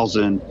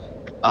 3,000.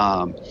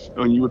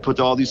 And you would put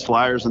all these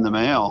flyers in the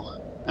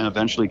mail, and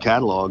eventually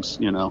catalogs,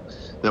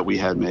 that we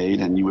had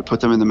made, and you would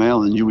put them in the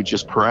mail, and you would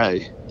just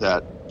pray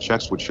that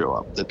checks would show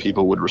up, that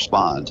people would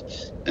respond.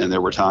 And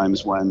there were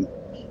times when,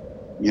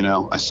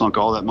 I sunk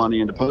all that money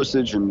into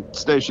postage and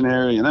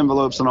stationery and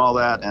envelopes and all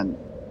that, and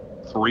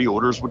 3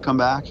 orders would come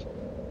back,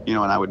 and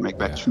I would make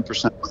back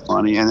 2%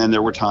 money. And then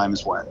there were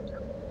times when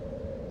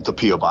the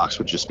P.O. box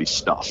would just be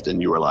stuffed,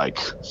 and you were like,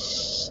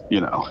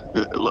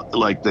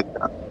 like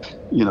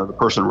the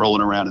person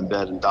rolling around in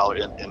bed in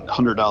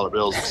 $100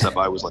 bills, except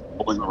I was like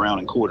rolling around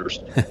in quarters.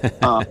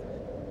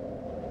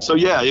 So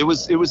yeah, it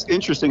was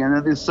interesting. And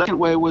then the second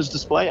way was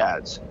display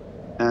ads.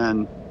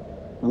 And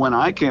when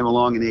I came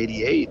along in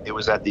 '88, it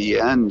was at the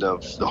end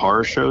of the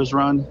horror show's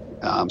run.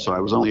 So I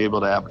was only able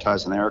to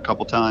advertise in there a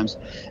couple times.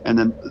 And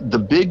then the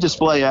big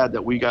display ad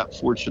that we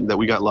got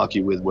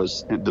lucky with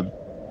was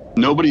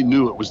nobody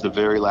knew it was the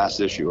very last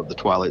issue of the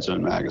Twilight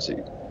Zone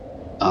magazine.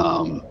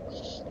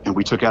 And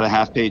we took out a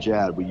half-page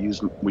ad. We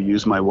used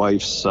my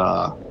wife's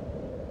college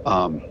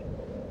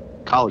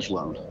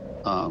loan.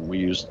 We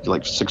used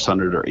like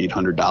 $600 or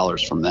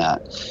 $800 from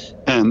that,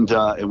 and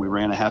we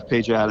ran a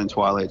half-page ad in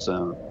Twilight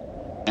Zone,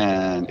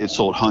 and it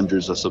sold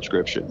hundreds of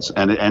subscriptions,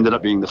 and it ended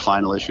up being the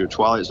final issue of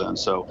Twilight Zone.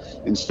 So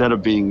instead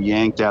of being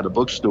yanked out of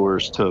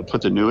bookstores to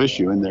put the new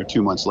issue in there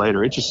 2 months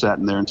later, it just sat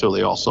in there until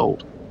they all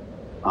sold.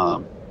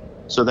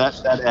 So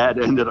that ad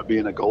ended up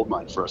being a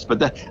goldmine for us. But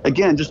that,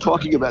 again, just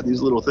talking about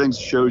these little things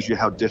shows you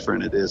how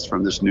different it is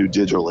from this new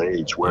digital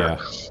age where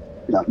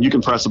you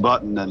can press a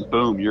button and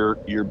boom, your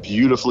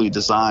beautifully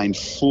designed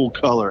full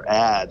color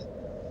ad,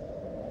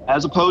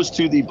 as opposed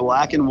to the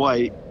black and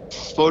white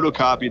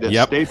photocopied and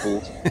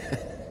stapled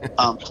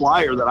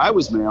flyer that I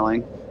was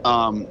mailing,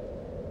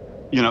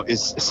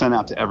 is sent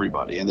out to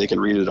everybody, and they can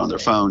read it on their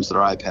phones, their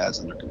iPads,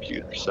 and their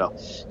computers. So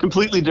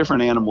completely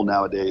different animal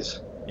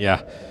nowadays.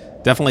 Yeah.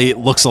 Definitely it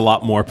looks a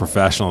lot more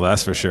professional,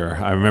 that's for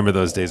sure. I remember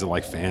those days of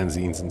like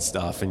fanzines and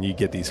stuff, and you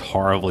get these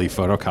horribly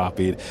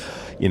photocopied,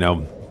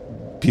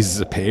 pieces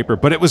of paper.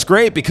 But it was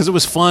great because it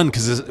was fun,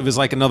 because it was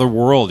like another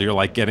world. You're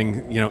like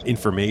getting,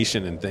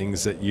 information and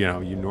things that,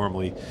 you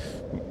normally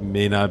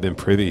may not have been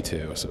privy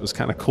to. So it was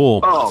kind of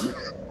cool. Oh,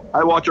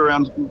 I walked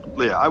around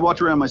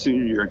my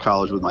senior year in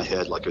college with my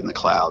head like in the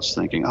clouds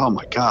thinking, oh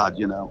my God,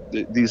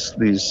 these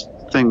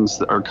things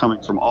that are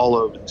coming from all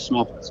over the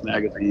small press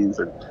magazines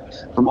and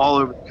from all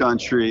over the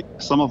country.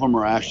 Some of them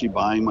are actually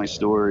buying my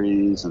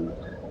stories, and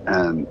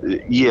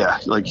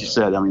like you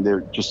said, I mean,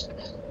 they're just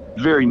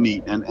very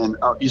neat, and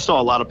you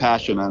saw a lot of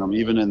passion in them,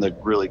 even in the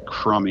really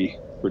crummy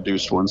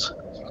produced ones.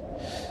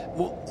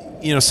 Well,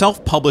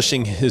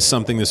 self-publishing is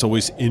something that's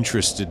always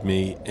interested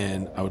me,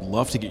 and I would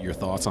love to get your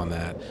thoughts on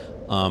that.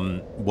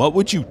 What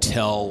would you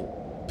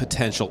tell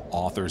potential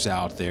authors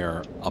out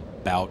there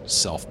about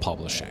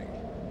self-publishing?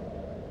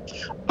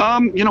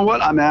 You know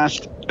what? I'm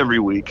asked every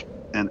week,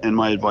 and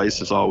my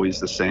advice is always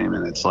the same.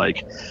 And it's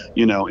like,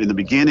 in the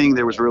beginning,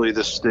 there was really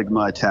this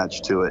stigma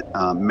attached to it,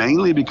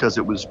 mainly because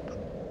it was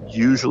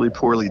usually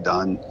poorly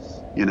done,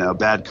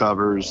 bad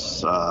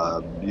covers,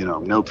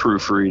 no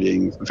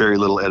proofreading, very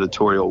little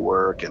editorial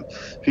work. And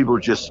people were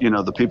just,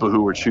 the people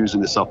who were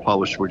choosing to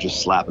self-publish were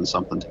just slapping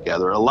something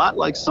together, a lot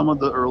like some of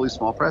the early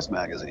small press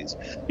magazines,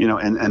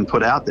 and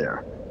put out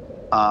there.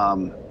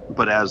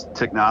 But as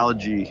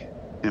technology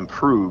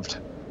improved,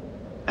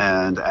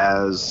 and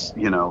as,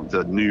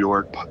 the New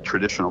York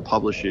traditional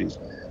publishing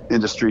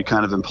industry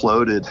kind of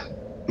imploded,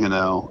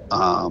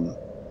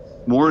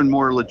 more and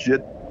more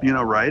legit,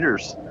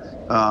 writers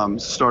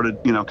started,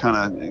 kind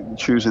of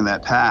choosing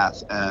that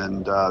path.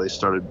 And they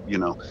started,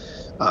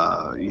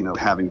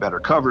 having better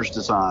covers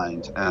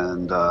designed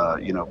and,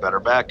 better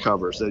back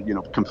covers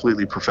that,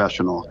 completely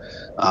professional.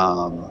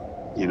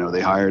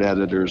 They hired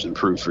editors and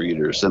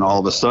proofreaders, and all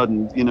of a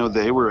sudden,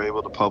 they were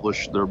able to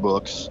publish their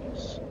books,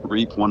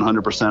 reap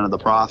 100% of the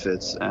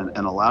profits, and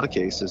in a lot of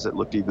cases it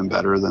looked even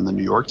better than the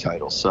New York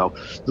title. So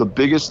the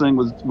biggest thing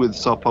with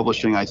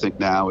self-publishing, I think,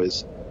 now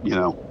is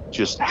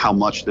just how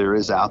much there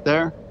is out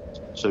there.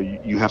 So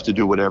you have to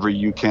do whatever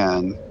you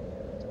can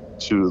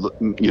to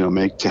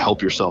to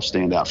help yourself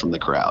stand out from the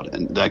crowd,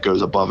 and that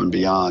goes above and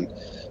beyond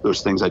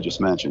those things I just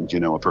mentioned,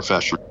 a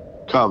professional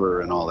cover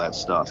and all that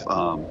stuff.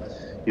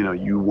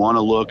 You want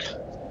to look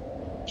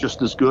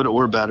just as good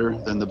or better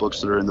than the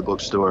books that are in the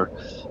bookstore.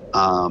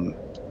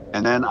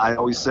 And then I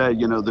always say,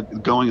 the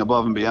going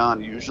above and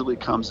beyond usually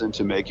comes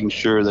into making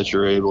sure that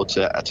you're able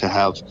to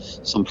have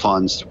some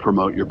funds to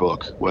promote your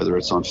book, whether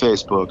it's on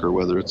Facebook or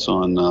whether it's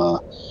on, now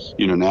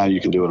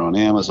you can do it on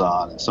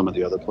Amazon and some of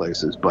the other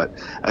places. But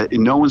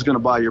no one's going to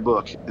buy your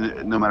book,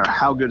 no matter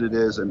how good it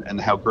is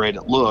and how great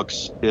it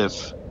looks,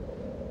 if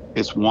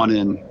it's one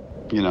in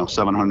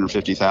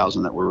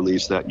 750,000 that were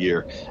released that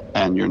year,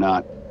 and you're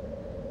not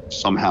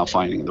somehow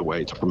finding the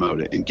way to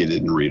promote it and get it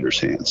in readers'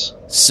 hands.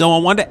 So I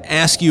wanted to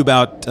ask you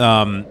about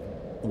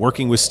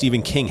working with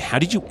Stephen King. How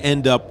did you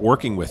end up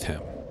working with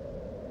him?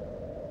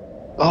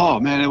 Oh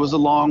man, it was a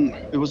long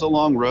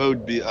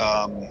road.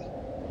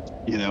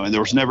 And there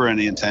was never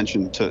any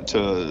intention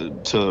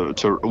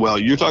to well,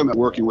 you're talking about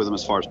working with him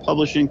as far as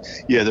publishing.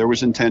 Yeah, there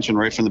was intention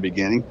right from the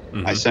beginning.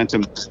 Mm-hmm. I sent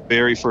him the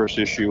very first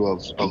issue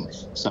of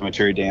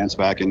Cemetery Dance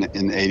back in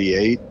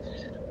 '88.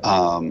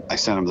 I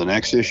sent him the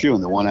next issue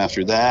and the one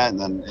after that, and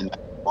then in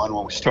one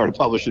when we started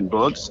publishing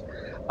books.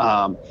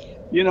 And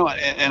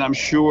I'm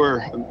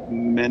sure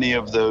many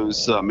of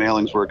those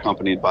mailings were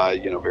accompanied by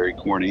very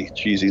corny,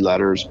 cheesy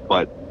letters,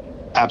 but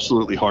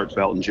absolutely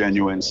heartfelt and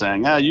genuine,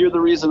 saying, you're the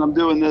reason I'm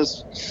doing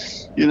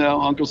this,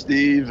 Uncle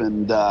Steve,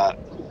 and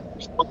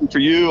looking for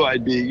you,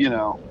 I'd be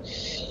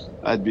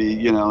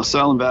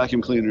selling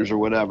vacuum cleaners or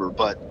whatever.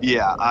 But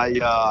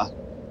yeah,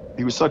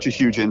 he was such a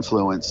huge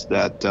influence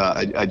that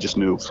I just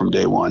knew from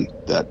day one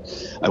that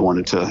I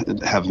wanted to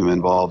have him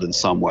involved in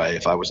some way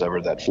if I was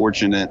ever that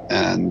fortunate.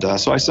 And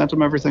so I sent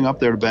him everything up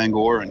there to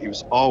Bangor, and he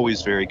was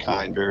always very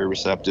kind, very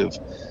receptive.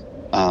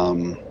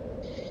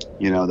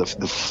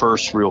 The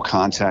first real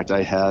contact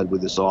I had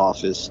with his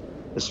office,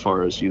 as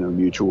far as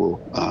mutual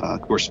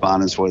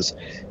correspondence, was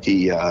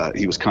he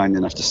was kind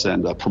enough to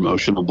send a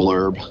promotional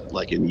blurb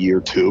like in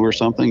year 2 or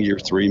something, year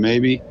 3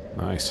 maybe.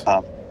 Nice.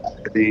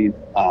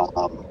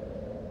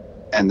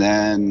 And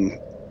then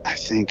I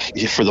think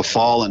for the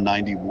fall in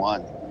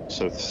 '91,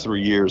 So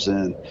 3 years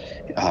in,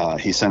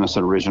 he sent us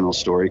an original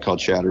story called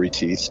Chattery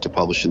Teeth to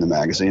publish in the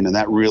magazine. And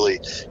that really,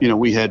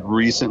 we had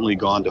recently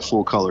gone to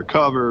full color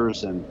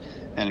covers and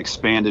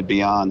expanded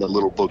beyond the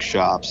little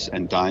bookshops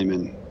and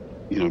diamond,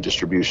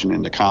 distribution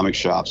into comic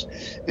shops,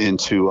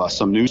 into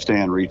some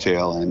newsstand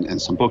retail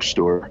and some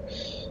bookstore,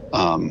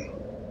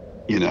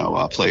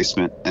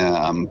 placement.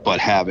 But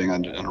having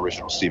an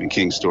original Stephen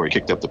King story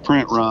kicked up the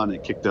print run.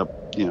 It kicked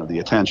up, the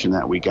attention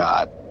that we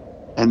got.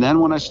 And then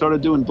when I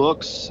started doing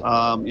books,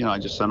 I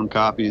just sent him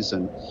copies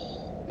and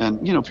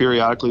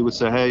periodically would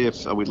say, hey,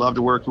 if we'd love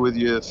to work with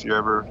you if you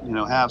ever,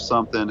 have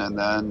something. And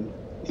then,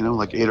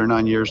 like 8 or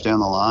 9 years down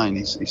the line,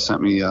 he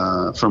sent me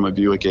from a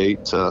Buick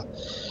 8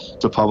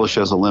 to publish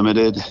as a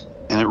limited.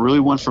 And it really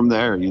went from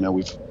there.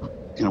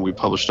 We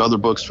published other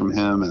books from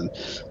him and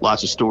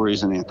lots of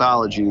stories and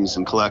anthologies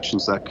and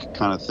collections, that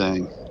kind of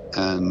thing.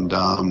 And,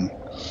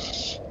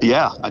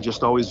 I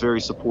just always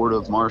very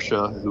supportive.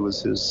 Marcia, who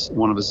was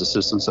one of his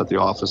assistants at the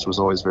office, was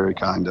always very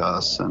kind to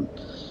us. And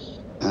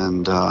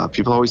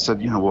people always said,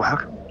 well, how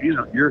come,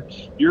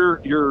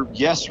 your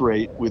yes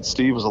rate with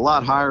Steve was a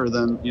lot higher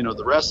than,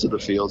 the rest of the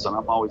fields. And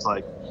I'm always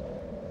like,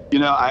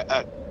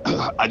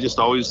 I just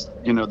always,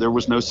 there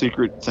was no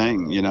secret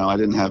thing. I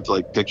didn't have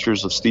like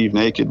pictures of Steve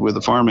naked with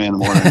a farm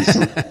animal or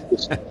anything.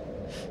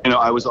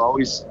 I was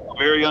always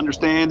very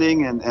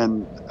understanding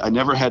and I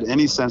never had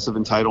any sense of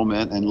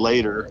entitlement. And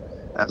later,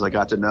 as I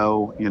got to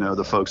know,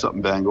 the folks up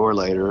in Bangor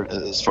later,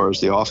 as far as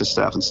the office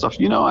staff and stuff,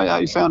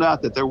 I found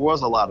out that there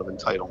was a lot of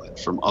entitlement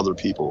from other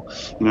people.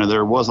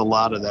 There was a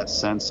lot of that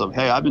sense of,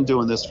 hey, I've been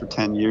doing this for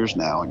 10 years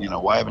now, and,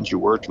 why haven't you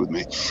worked with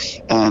me?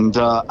 And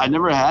I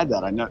never had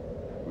that.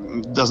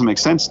 It doesn't make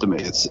sense to me.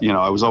 It's,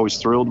 I was always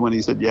thrilled when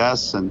he said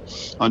yes and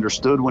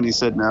understood when he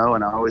said no.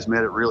 And I always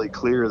made it really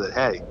clear that,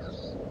 hey,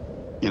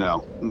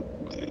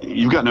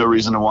 you've got no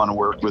reason to want to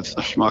work with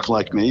a schmuck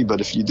like me, but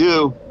if you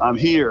do, I'm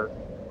here.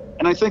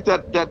 And I think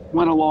that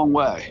went a long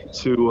way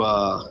to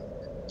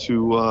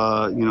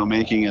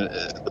making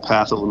the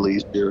path a little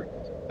easier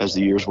as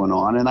the years went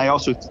on. And I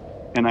also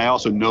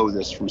know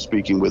this from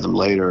speaking with him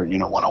later,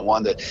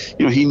 one-on-one, that,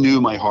 he knew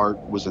my heart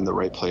was in the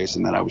right place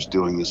and that I was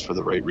doing this for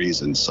the right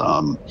reasons.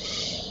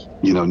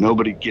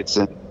 Nobody gets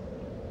in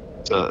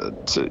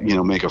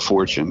to make a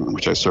fortune,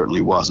 which I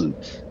certainly wasn't.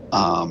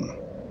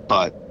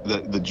 But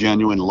the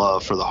genuine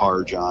love for the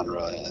horror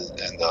genre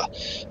and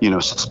the,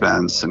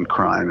 suspense and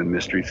crime and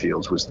mystery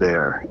fields was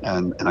there.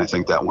 And I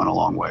think that went a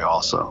long way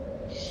also.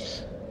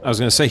 I was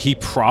going to say he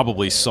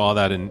probably saw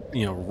that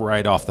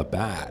right off the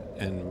bat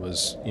and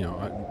was,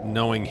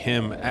 knowing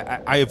him.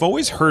 I have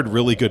always heard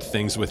really good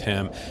things with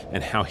him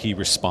and how he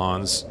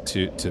responds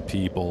to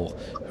people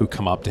who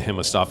come up to him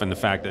with stuff, and the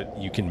fact that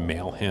you can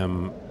mail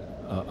him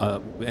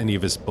any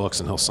of his books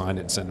and he'll sign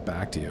it and send it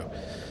back to you.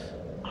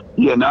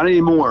 Yeah, not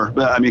anymore.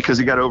 But because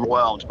he got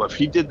overwhelmed. But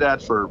he did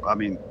that for,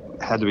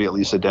 had to be at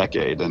least a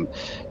decade. And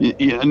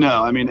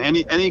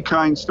any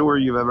kind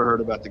story you've ever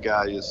heard about the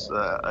guy is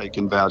I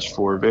can vouch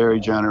for.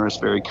 Very generous,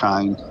 very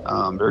kind,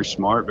 very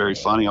smart, very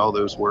funny. All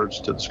those words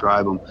to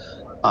describe him.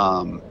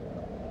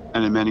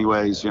 And in many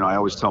ways, I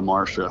always tell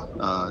Marcia,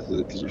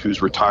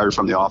 who's retired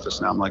from the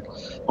office now, I'm like,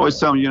 always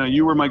tell him,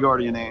 you were my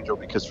guardian angel,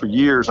 because for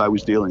years I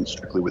was dealing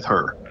strictly with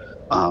her.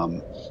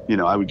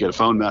 I would get a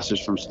phone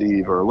message from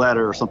Steve or a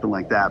letter or something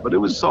like that, but it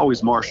was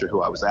always Marcia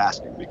who I was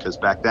asking, because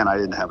back then I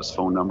didn't have his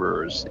phone number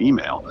or his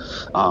email.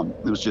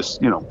 It was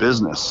just,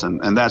 business.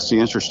 And that's the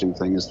interesting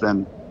thing, is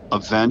then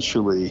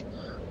eventually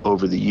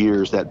over the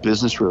years, that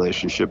business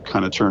relationship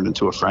kind of turned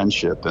into a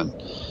friendship. And,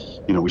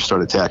 we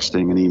started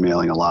texting and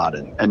emailing a lot,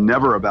 and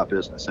never about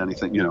business,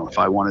 anything. If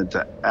I wanted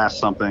to ask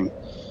something,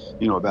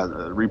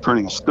 about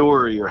reprinting a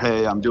story, or,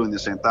 hey, I'm doing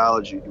this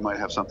anthology, you might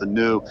have something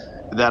new,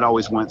 that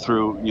always went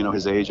through,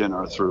 his agent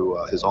or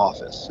through his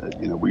office.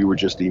 We were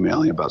just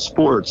emailing about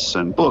sports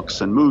and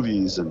books and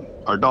movies and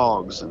our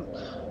dogs and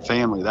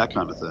family, that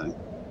kind of thing.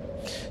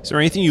 Is there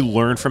anything you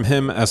learned from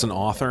him as an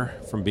author,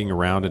 from being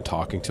around and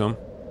talking to him?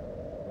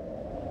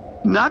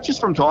 Not just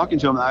from talking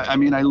to him.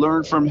 I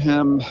learned from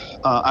him.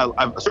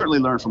 I've certainly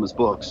learned from his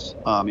books,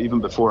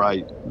 even before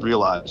I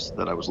realized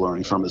that I was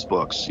learning from his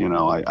books.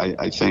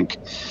 I think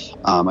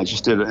I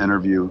just did an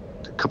interview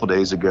a couple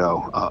days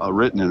ago, a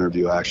written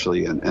interview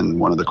actually, and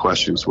one of the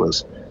questions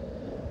was,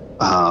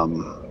 what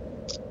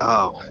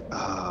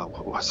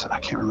was it?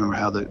 I can't remember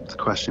how the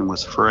question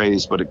was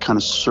phrased, but it kind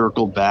of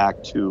circled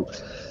back to,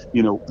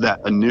 that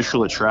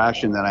initial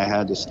attraction that I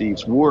had to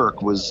Steve's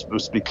work was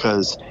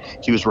because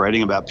he was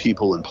writing about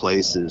people and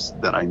places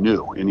that I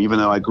knew. And even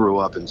though I grew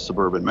up in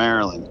suburban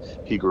Maryland,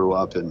 he grew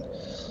up in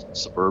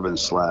suburban /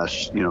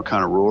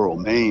 kind of rural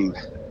Maine.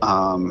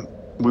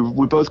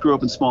 We both grew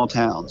up in small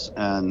towns,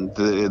 and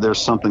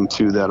there's something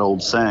to that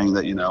old saying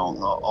that,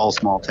 all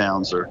small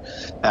towns are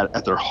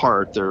at their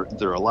heart,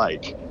 they're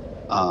alike.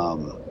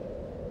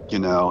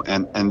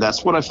 And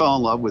that's what I fell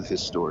in love with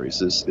his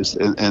stories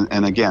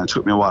and again, it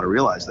took me a while to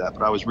realize that,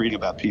 but I was reading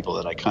about people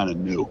that I kind of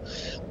knew,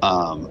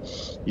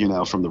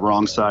 from the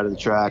wrong side of the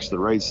tracks, the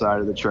right side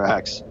of the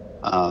tracks,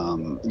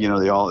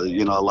 They all,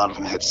 a lot of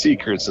them had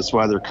secrets. That's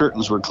why their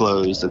curtains were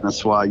closed. And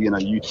that's why,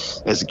 you,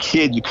 as a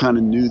kid, you kind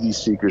of knew these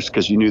secrets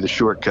because you knew the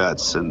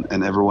shortcuts. And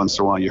every once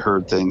in a while you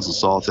heard things and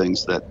saw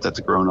things that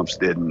the grown-ups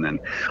didn't. And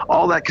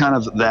all that kind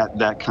of,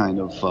 that kind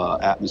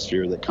of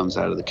atmosphere that comes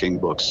out of the King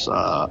books,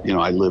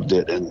 I lived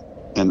it and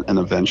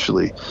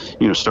eventually,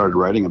 started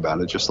writing about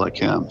it just like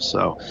him.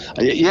 So,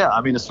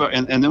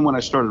 and then when I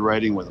started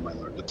writing with him, I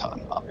learned a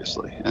ton,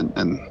 obviously.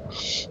 And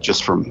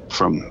just from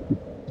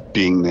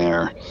being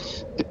there,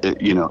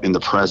 in the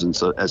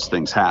presence as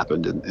things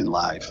happened in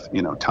live,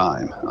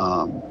 time.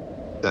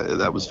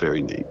 That was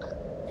very neat.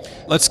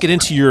 Let's get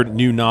into your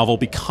new novel,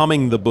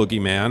 Becoming the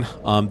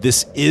Boogeyman.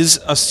 This is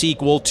a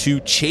sequel to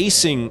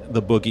Chasing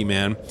the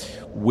Boogeyman,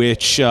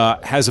 which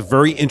has a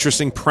very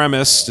interesting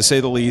premise, to say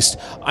the least.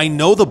 I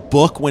know the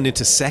book went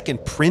into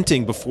second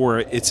printing before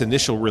its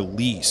initial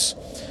release.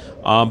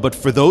 But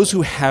for those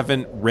who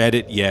haven't read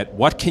it yet,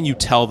 what can you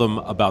tell them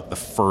about the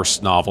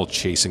first novel,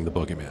 Chasing the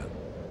Boogeyman?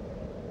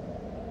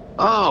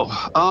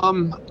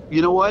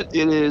 You know what?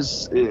 It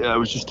is. I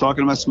was just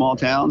talking about small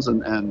towns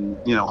and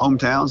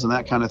hometowns and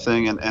that kind of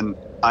thing. And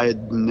I'd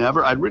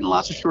written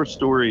lots of short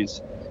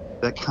stories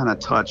that kind of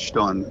touched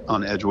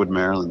on Edgewood,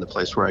 Maryland, the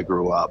place where I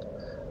grew up.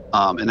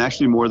 And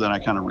actually more than I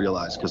kind of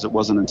realized, because it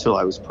wasn't until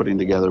I was putting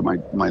together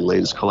my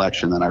latest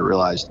collection that I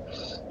realized,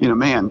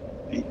 man,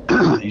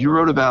 you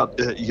wrote about,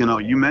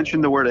 you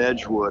mentioned the word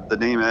Edgewood, the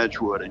name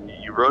Edgewood, and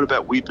you wrote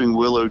about weeping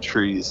willow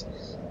trees.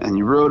 And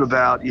you wrote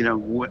about,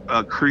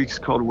 creeks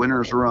called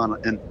Winter's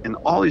Run and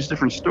all these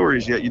different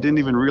stories, yet you didn't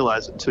even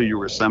realize it until you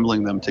were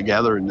assembling them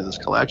together into this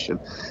collection.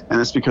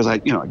 And it's because I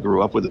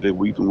grew up with a big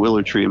weeping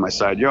willow tree in my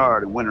side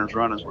yard, and Winter's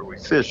Run is where we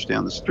fish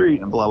down the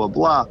street and blah, blah,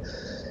 blah.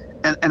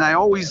 And I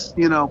always,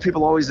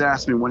 people always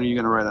ask me, when are you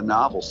going to write a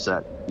novel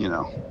set,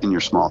 in your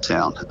small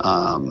town,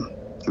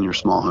 in your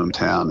small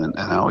hometown? And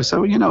I always say,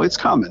 well, it's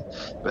coming.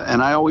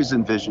 And I always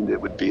envisioned it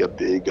would be a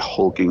big,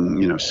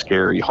 hulking,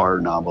 scary horror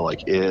novel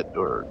like It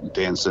or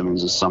Dan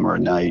Simmons' Summer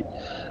and Night,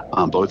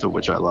 both of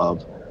which I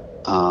love.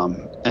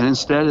 And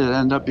instead it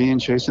ended up being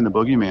Chasing the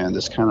Boogeyman,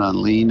 this kind of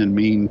lean and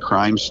mean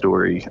crime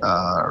story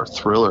or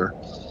thriller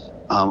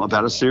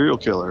about a serial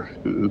killer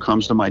who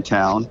comes to my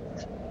town.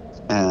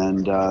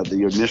 And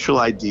the initial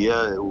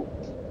idea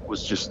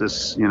was just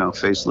this,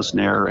 faceless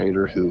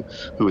narrator who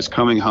was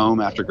coming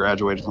home after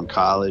graduating from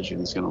college,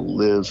 and he's going to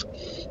live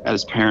at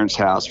his parents'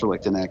 house for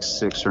like the next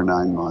 6 or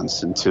 9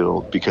 months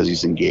because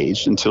he's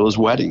engaged, until his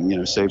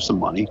wedding, save some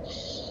money.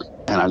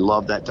 And I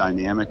love that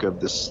dynamic of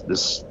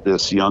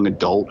this young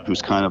adult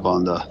who's kind of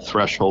on the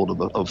threshold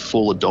of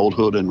full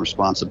adulthood and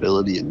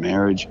responsibility and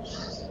marriage,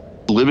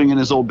 living in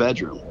his old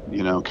bedroom,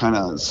 kind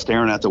of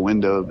staring out the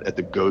window at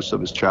the ghost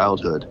of his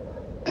childhood.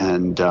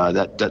 And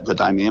that the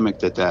dynamic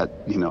that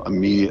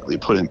immediately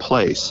put in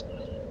place.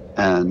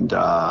 And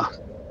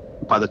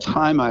by the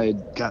time I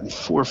had gotten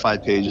 4 or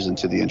 5 pages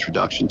into the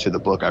introduction to the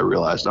book, I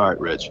realized, all right,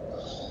 Rich,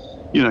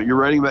 you're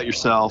writing about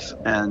yourself,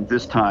 and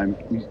this time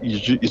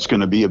it's going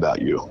to be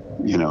about you.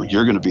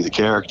 You're going to be the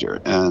character.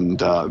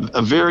 And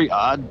a very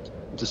odd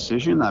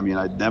decision. I mean,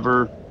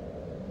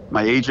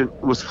 my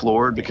agent was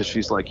floored, because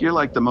she's like, you're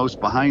like the most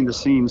behind the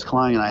scenes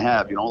client I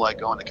have. You don't like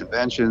going to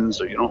conventions,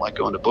 or you don't like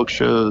going to book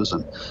shows.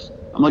 And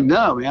I'm like,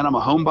 no, man, I'm a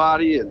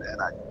homebody, and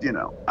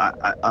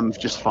I'm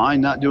just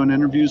fine not doing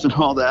interviews and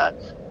all that.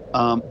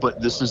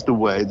 But this is the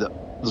way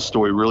that the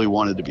story really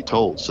wanted to be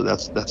told. So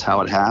that's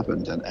how it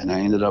happened. And I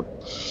ended up,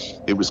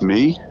 it was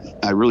me.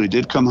 I really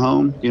did come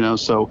home,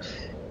 so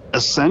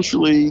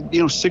essentially,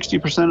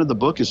 60% of the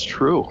book is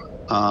true.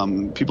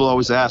 People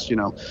always ask, you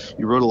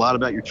wrote a lot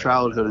about your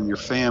childhood and your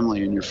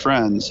family and your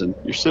friends and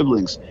your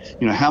siblings,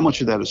 how much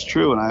of that is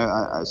true? And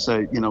I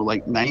say,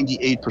 like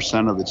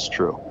 98% of it's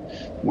true.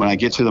 When I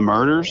get to the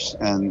murders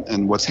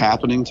and what's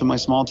happening to my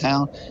small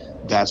town,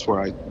 that's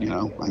where I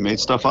made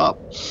stuff up.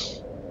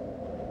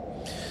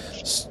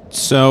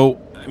 So,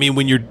 I mean,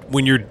 when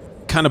you're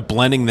kind of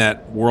blending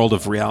that world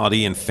of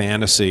reality and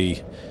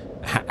fantasy,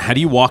 how do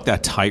you walk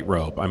that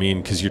tightrope? I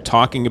mean, because you're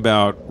talking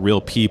about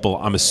real people.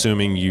 I'm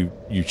assuming you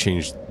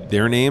changed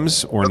their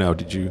names, or no?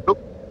 Did you?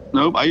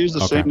 Nope. I use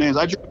the same names.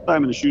 I drove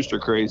Simon & Schuster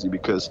crazy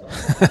because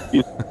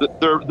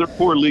their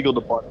poor legal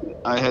department.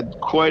 I had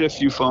quite a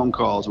few phone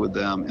calls with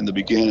them in the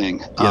beginning.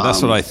 Yeah,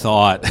 that's what I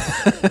thought.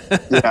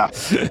 Yeah.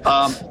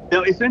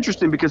 It's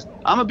interesting because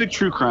I'm a big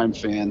true crime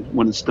fan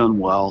when it's done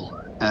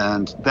well,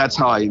 and that's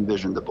how I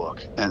envisioned the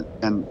book.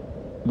 And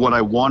what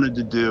I wanted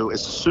to do,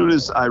 as soon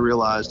as I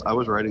realized I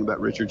was writing about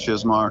Richard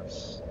Chizmar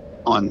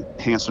on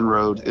Hanson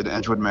Road in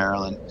Edgewood,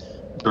 Maryland,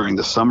 during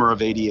the summer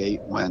of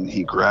 '88, when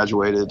he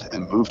graduated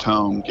and moved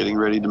home, getting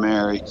ready to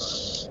marry,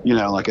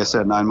 like I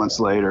said, 9 months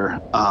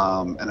later,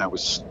 and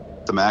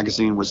the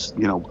magazine was,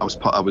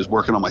 I was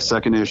working on my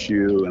second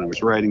issue, and I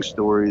was writing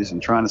stories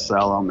and trying to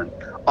sell them, and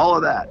all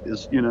of that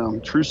is,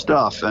 true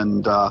stuff.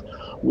 And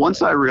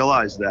once I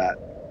realized that,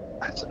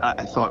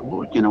 I thought,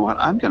 well, you know what?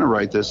 I'm going to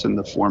write this in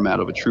the format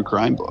of a true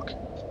crime book.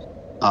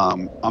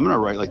 I'm going to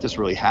write like this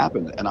really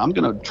happened, and I'm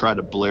going to try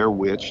to Blair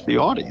Witch the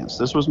audience.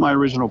 This was my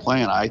original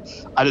plan.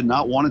 I did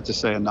not want it to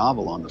say a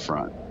novel on the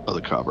front. of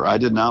the cover. I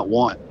did not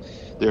want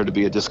there to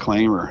be a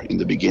disclaimer in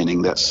the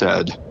beginning that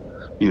said,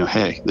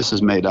 hey, this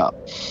is made up.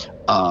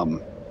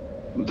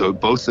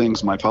 Both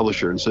things my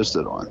publisher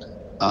insisted on.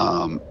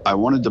 I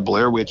wanted to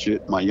Blair Witch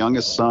it. My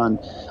oldest son,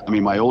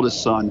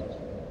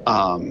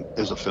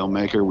 is a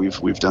filmmaker.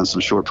 We've done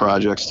some short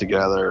projects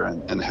together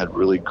and had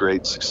really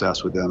great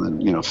success with them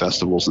and,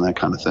 festivals and that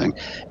kind of thing.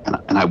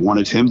 And I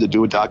wanted him to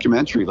do a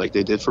documentary like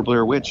they did for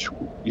Blair Witch,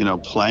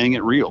 playing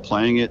it real,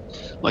 playing it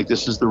like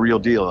this is the real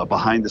deal, a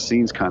behind the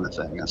scenes kind of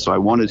thing. And so I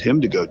wanted him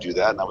to go do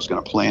that. And I was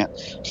going to plant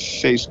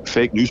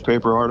fake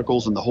newspaper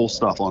articles and the whole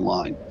stuff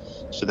online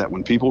so that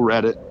when people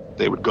read it,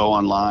 they would go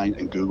online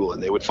and Google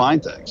and they would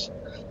find things.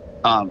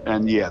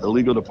 The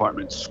legal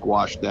department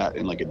squashed that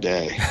in like a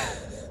day.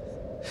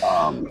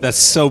 That's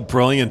so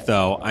brilliant,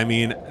 though. I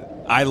mean,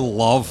 I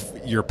love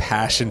your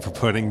passion for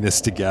putting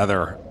this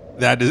together.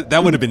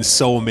 That would have been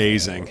so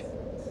amazing.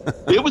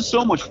 It was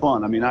so much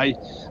fun. I mean,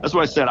 that's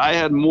what I said. I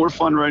had more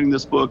fun writing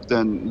this book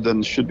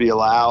than should be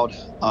allowed.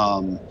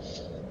 Both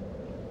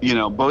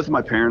of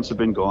my parents have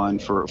been gone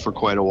for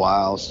quite a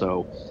while,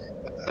 so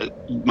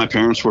my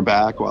parents were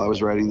back while I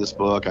was writing this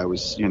book. I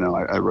was,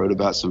 I wrote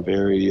about some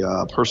very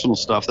personal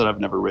stuff that I've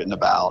never written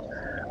about.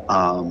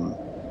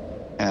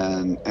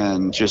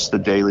 And just the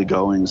daily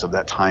goings of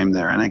that time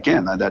there. And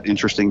again, that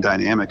interesting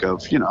dynamic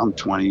of, I'm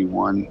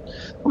 21. I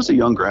was a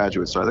young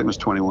graduate, so I think I was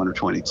 21 or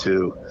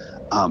 22,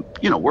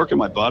 working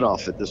my butt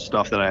off at this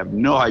stuff that I have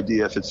no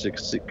idea if it's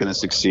going to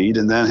succeed.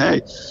 And then,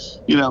 hey,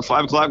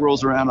 5 o'clock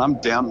rolls around,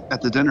 I'm down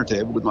at the dinner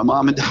table with my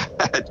mom and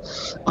dad.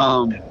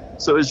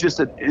 So it's just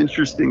an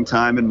interesting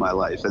time in my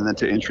life. And then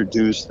to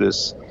introduce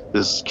this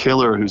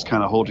killer who's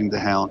kind of holding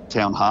the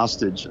town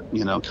hostage,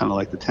 kind of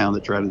like the town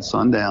that dreaded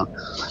sundown.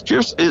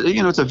 Just,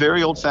 it's a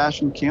very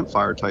old-fashioned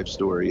campfire type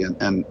story.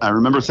 And I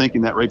remember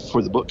thinking that right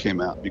before the book came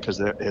out because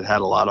it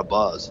had a lot of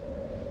buzz.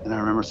 And I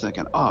remember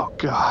thinking, oh,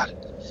 God,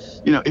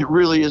 it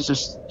really is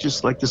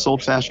just like this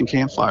old-fashioned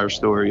campfire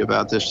story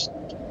about this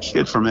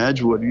kid from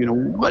Edgewood.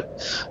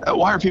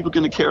 Why are people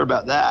going to care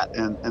about that?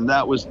 And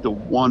that was the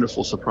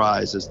wonderful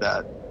surprise, is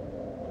that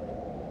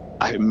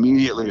I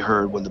immediately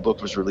heard when the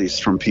book was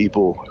released from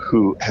people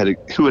who had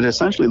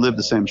essentially lived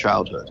the same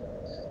childhood.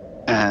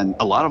 And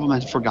a lot of them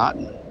had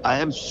forgotten. I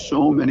have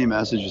so many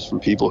messages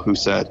from people who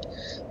said,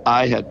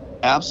 I had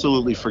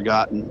absolutely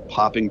forgotten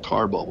popping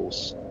tar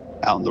bubbles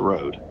out in the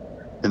road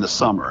in the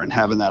summer and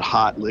having that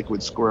hot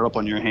liquid squirt up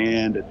on your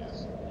hand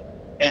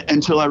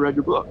until I read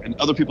your book. And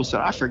other people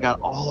said, I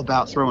forgot all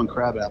about throwing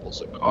crab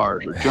apples at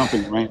cars or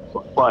jumping ramps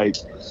on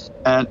bikes.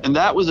 And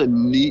that was a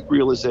neat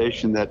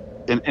realization that,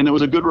 and it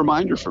was a good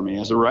reminder for me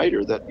as a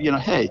writer that,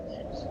 hey,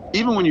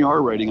 even when you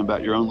are writing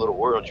about your own little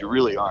world, you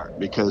really aren't,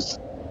 because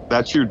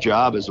that's your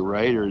job as a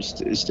writer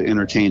is to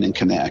entertain and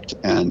connect.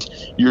 And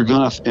you're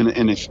going to,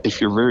 and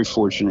if you're very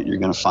fortunate, you're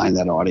going to find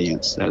that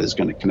audience that is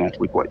going to connect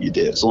with what you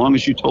did. As long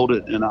as you told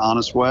it in an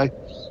honest way,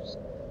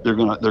 they're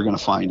going to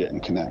find it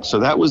and connect. So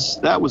that was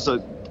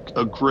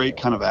a great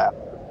kind of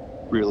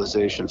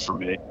realization for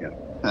me.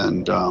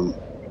 And the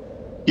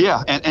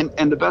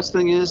best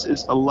thing is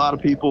a lot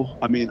of people,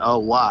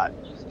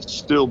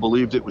 still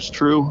believed it was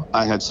true.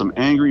 I had some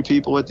angry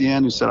people at the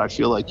end who said, I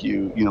feel like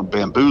you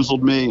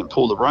bamboozled me and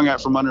pulled the rug out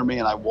from under me.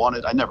 And I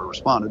never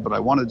responded, but I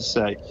wanted to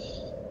say,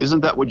 isn't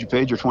that what you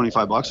paid your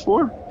 $25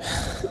 for?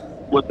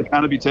 Would it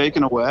kind of be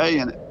taken away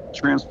and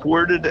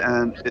transported?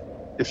 And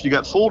if you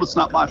got fooled, it's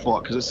not my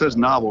fault, because it says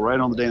novel right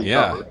on the damn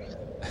cover.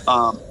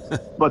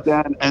 But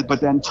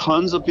then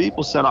tons of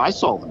people said, I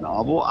saw the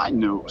novel. I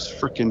knew it was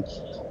freaking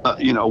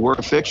a work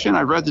of fiction.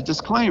 I read the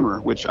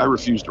disclaimer, which I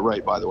refused to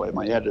write, by the way.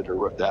 My editor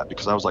wrote that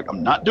because I was like,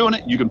 I'm not doing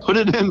it. You can put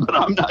it in, but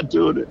I'm not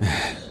doing it.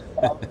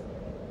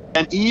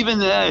 And even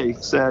they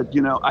said,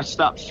 I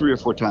stopped 3 or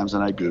 4 times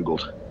and I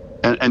Googled.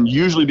 And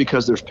usually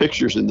because there's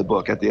pictures in the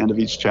book at the end of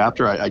each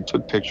chapter, I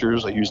took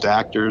pictures. I used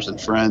actors and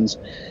friends,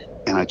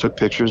 and I took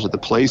pictures of the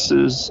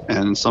places,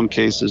 and in some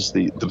cases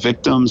the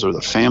victims or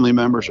the family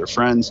members or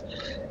friends.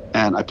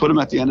 And I put them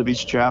at the end of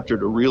each chapter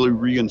to really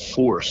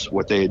reinforce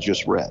what they had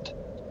just read.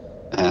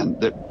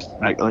 And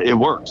it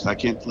worked. I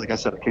can't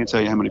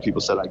tell you how many people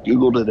said I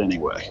Googled it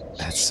anyway.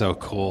 That's so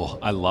cool.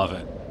 I love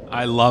it.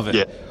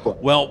 Yeah.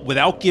 Well,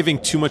 without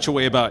giving too much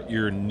away about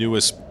your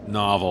newest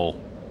novel,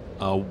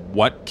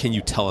 what can you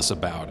tell us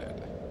about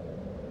it?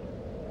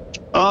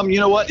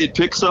 You know what? It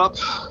picks up.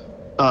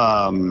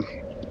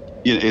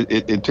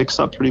 It picks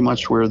up pretty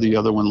much where the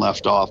other one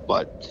left off.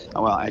 But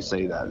I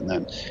say that, and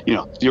then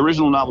the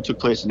original novel took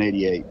place in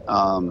 '88.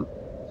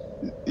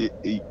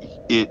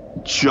 It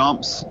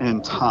jumps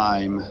in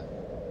time,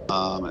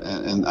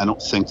 and I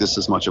don't think this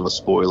is much of a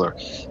spoiler.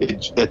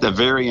 At the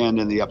very end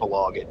in the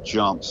epilogue, it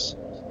jumps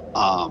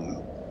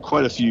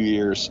quite a few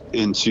years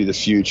into the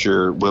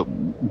future.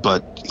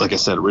 But like I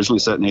said, originally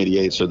set in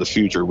 '88, so the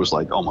future was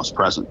like almost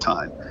present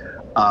time,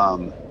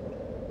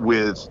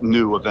 with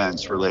new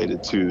events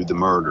related to the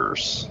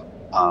murders.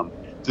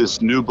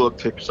 This new book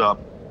picks up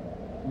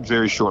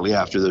very shortly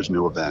after those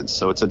new events,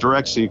 so it's a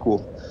direct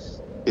sequel.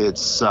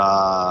 It's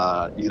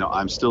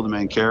I'm still the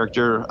main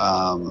character.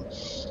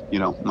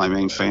 My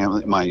main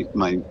family,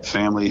 my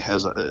family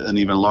has an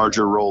even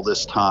larger role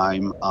this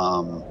time.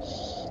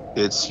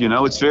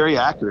 It's very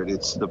accurate.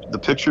 It's the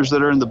pictures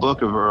that are in the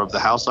book of the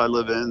house I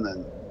live in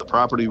and the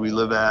property we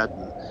live at.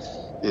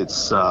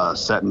 It's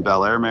set in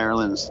Bel Air,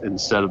 Maryland,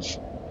 instead of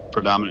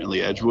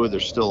predominantly Edgewood.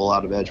 There's still a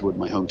lot of Edgewood,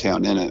 my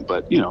hometown, in it,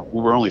 but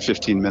we're only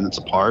 15 minutes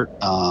apart.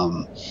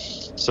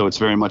 So it's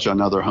very much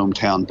another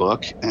hometown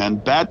book,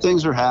 and bad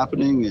things are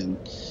happening and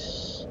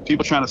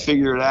people trying to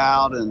figure it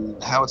out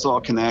and how it's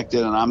all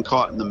connected. And I'm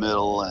caught in the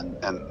middle. And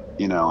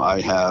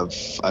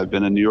I've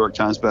been a New York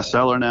Times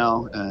bestseller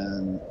now,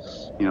 and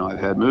I've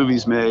had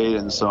movies made,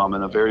 and so I'm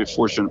in a very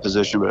fortunate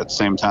position. But at the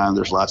same time,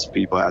 there's lots of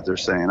people out there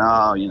saying,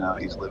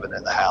 he's living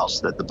in the house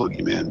that the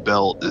Boogeyman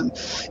built. And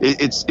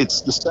it's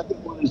the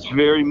second one is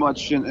very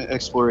much an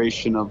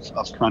exploration of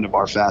kind of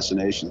our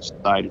fascination,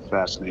 society's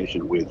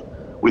fascination with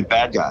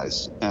bad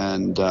guys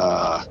and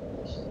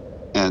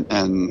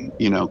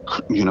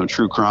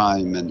true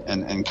crime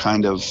and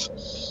kind of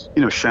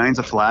shines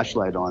a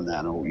flashlight on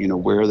that,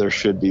 where there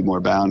should be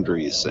more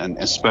boundaries. And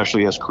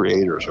especially as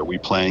creators, are we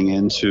playing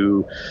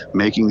into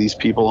making these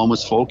people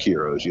almost folk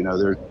heroes? You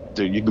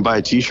can buy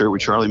a t-shirt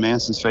with Charlie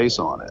Manson's face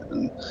on it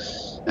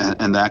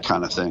and that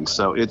kind of thing.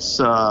 So it's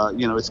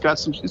got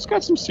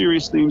some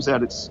serious themes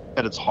at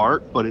its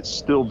heart, but it's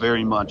still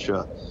very much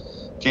a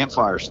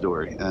campfire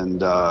story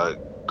and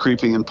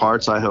creepy in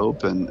parts, I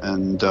hope,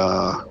 and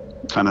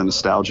kind of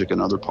nostalgic in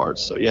other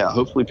parts. So yeah,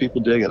 hopefully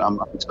people dig it. I'm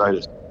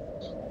excited.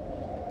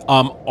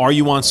 Are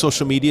you on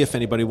social media if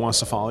anybody wants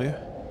to follow you?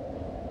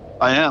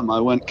 I am. I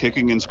went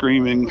kicking and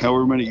screaming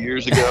however many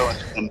years ago,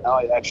 and now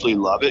I actually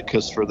love it,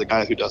 because for the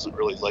guy who doesn't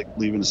really like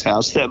leaving his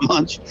house that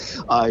much,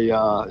 I'm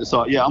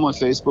on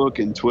Facebook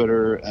and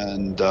Twitter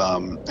and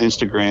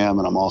Instagram,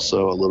 and I'm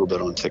also a little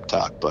bit on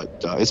TikTok.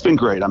 But it's been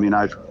great. I mean,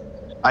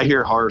 I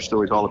hear horror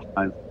stories all the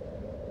time,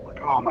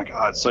 like, oh my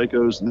God,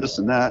 psychos and this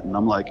and that, and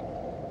I'm like,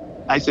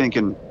 I think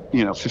in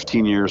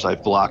 15 years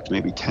I've blocked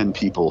maybe 10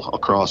 people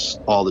across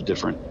all the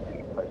different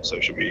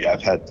social media.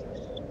 I've had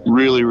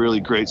really, really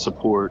great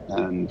support,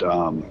 and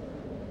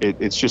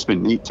it's just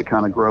been neat to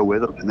kind of grow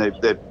with them. And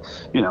they've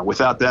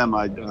without them,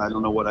 I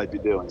don't know what I'd be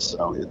doing.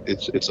 So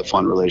it's a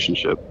fun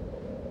relationship.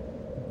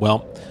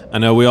 Well, I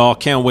know we all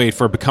can't wait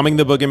for Becoming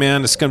the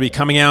Boogeyman. It's going to be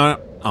coming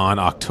out on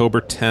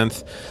October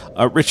 10th.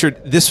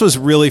 Richard, this was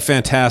really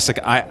fantastic.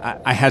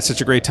 I had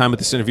such a great time with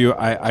this interview.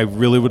 I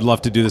really would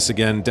love to do this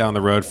again down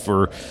the road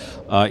for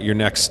your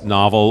next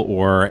novel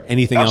or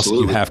anything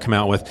Absolutely. else that you have come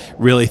out with.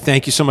 Really,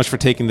 thank you so much for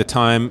taking the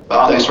time.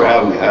 Thanks for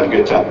having me. I had a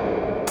good time.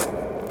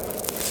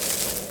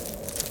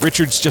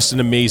 Richard's just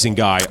an amazing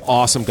guy,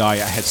 awesome guy. I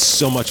had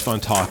so much fun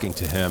talking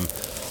to him.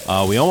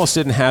 We almost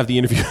didn't have the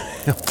interview.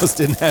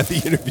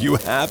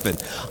 Happen.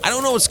 I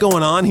don't know what's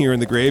going on here in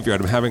the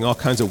graveyard. I'm having all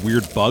kinds of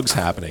weird bugs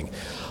happening.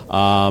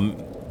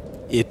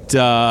 It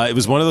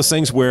was one of those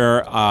things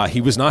where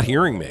he was not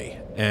hearing me,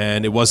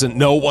 and it wasn't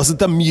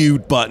the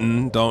mute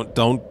button. Don't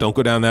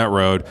go down that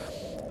road.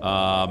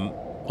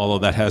 Although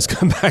that has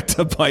come back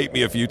to bite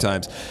me a few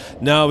times.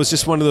 No, it was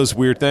just one of those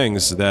weird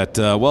things that,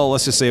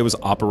 let's just say it was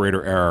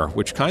operator error,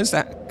 which tends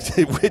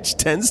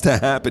to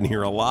happen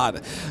here a lot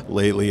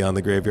lately on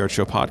the Graveyard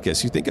Show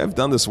podcast. You think I've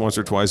done this once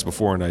or twice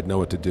before and I'd know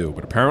what to do,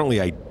 but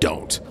apparently I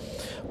don't.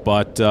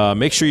 But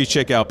make sure you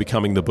check out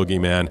Becoming the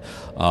Boogeyman,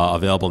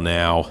 available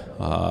now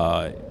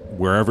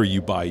wherever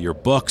you buy your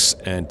books,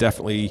 and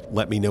definitely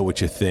let me know what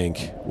you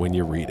think when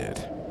you read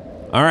it.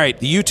 All right,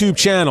 the YouTube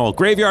channel,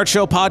 Graveyard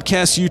Show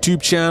Podcast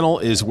YouTube channel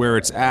is where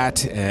it's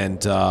at.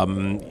 And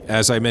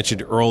as I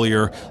mentioned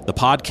earlier, the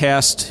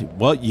podcast,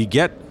 well, you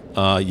get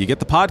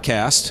the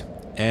podcast,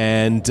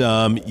 and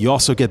you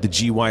also get the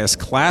GYS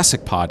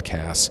Classic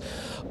podcast,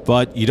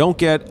 but you don't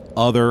get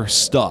other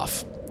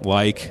stuff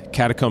like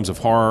Catacombs of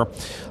Horror,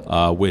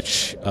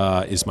 which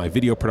is my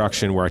video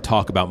production where I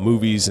talk about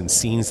movies and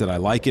scenes that I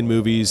like in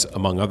movies,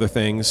 among other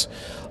things.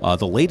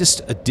 The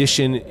latest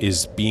edition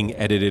is being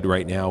edited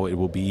right now. It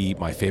will be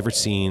my favorite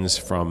scenes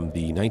from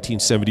the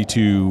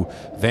 1972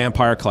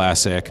 vampire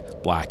classic,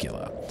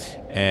 Blackula.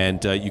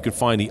 And you can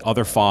find the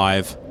other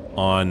 5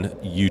 on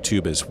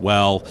YouTube as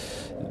well.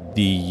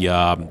 The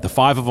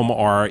 5 of them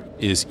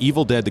is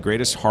Evil Dead, the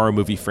greatest horror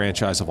movie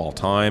franchise of all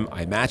time.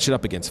 I match it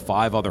up against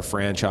 5 other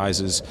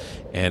franchises,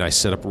 and I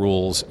set up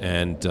rules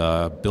and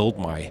build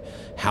my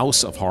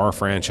house of horror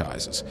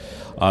franchises.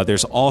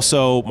 There's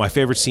also my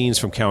favorite scenes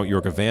from Count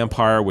Yorga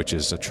Vampire, which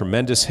is a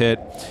tremendous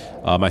hit.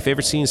 My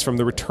favorite scenes from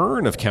The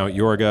Return of Count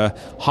Yorga.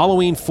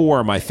 Halloween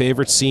 4, my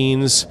favorite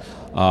scenes.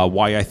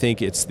 Why I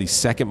think it's the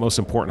second most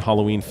important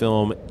Halloween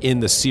film in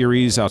the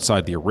series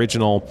outside the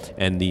original,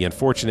 and the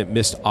unfortunate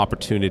missed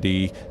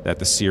opportunity that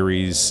the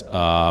series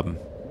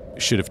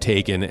should have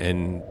taken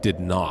and did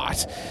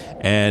not.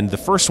 And the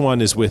first one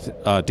is with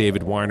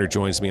David Weiner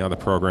joins me on the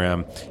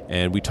program,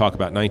 and we talk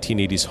about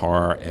 1980s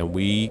horror, and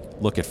we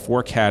look at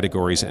 4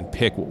 categories and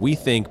pick what we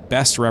think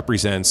best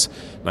represents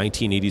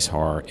 1980s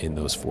horror in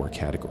those 4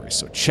 categories.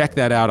 So check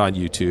that out on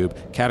YouTube,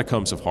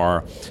 Catacombs of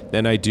Horror.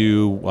 Then I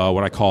do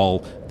what I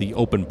call the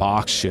open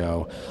box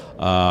show,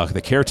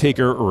 The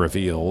Caretaker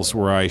Reveals,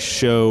 where I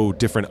show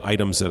different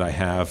items that I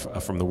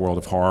have from the world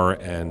of horror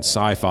and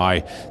sci-fi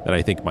that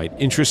I think might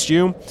interest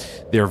you.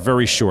 They're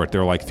very short.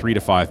 They're like 3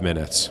 to 5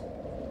 minutes.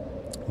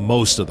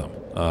 Most of them.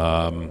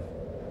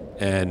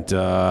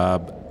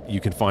 You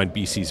can find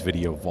BC's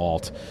Video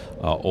Vault,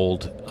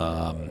 old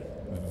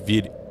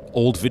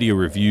video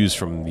reviews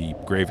from the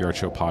Graveyard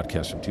Show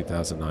podcast from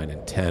 2009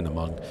 and 10,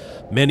 among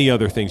many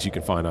other things you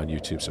can find on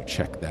YouTube, so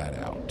check that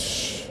out.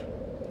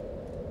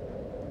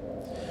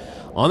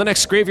 On the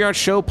next Graveyard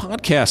Show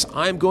podcast,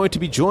 I'm going to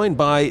be joined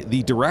by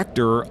the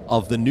director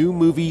of the new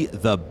movie,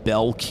 The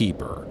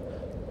Bellkeeper.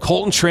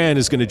 Colton Tran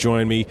is going to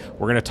join me.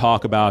 We're going to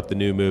talk about the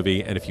new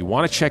movie. And if you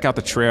want to check out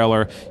the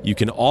trailer, you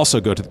can also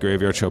go to the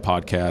Graveyard Show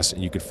podcast,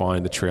 and you can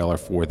find the trailer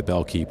for The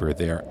Bellkeeper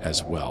there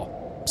as well.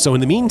 So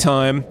in the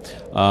meantime,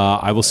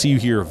 I will see you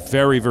here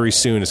very, very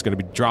soon. It's going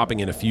to be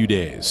dropping in a few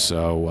days.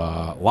 So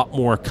a lot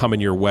more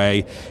coming your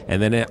way. And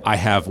then I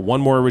have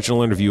one more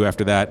original interview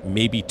after that,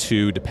 maybe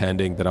 2,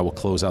 depending, that I will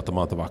close out the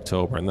month of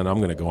October. And then I'm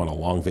going to go on a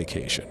long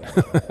vacation.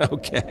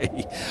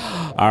 Okay.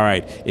 All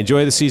right.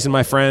 Enjoy the season,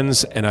 my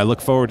friends. And I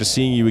look forward to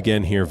seeing you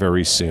again here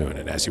very soon.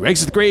 And as you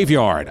exit the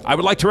graveyard, I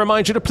would like to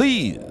remind you to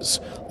please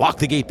lock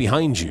the gate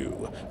behind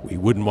you. We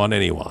wouldn't want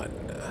anyone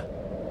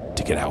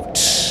to get out.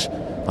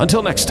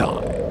 Until next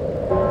time.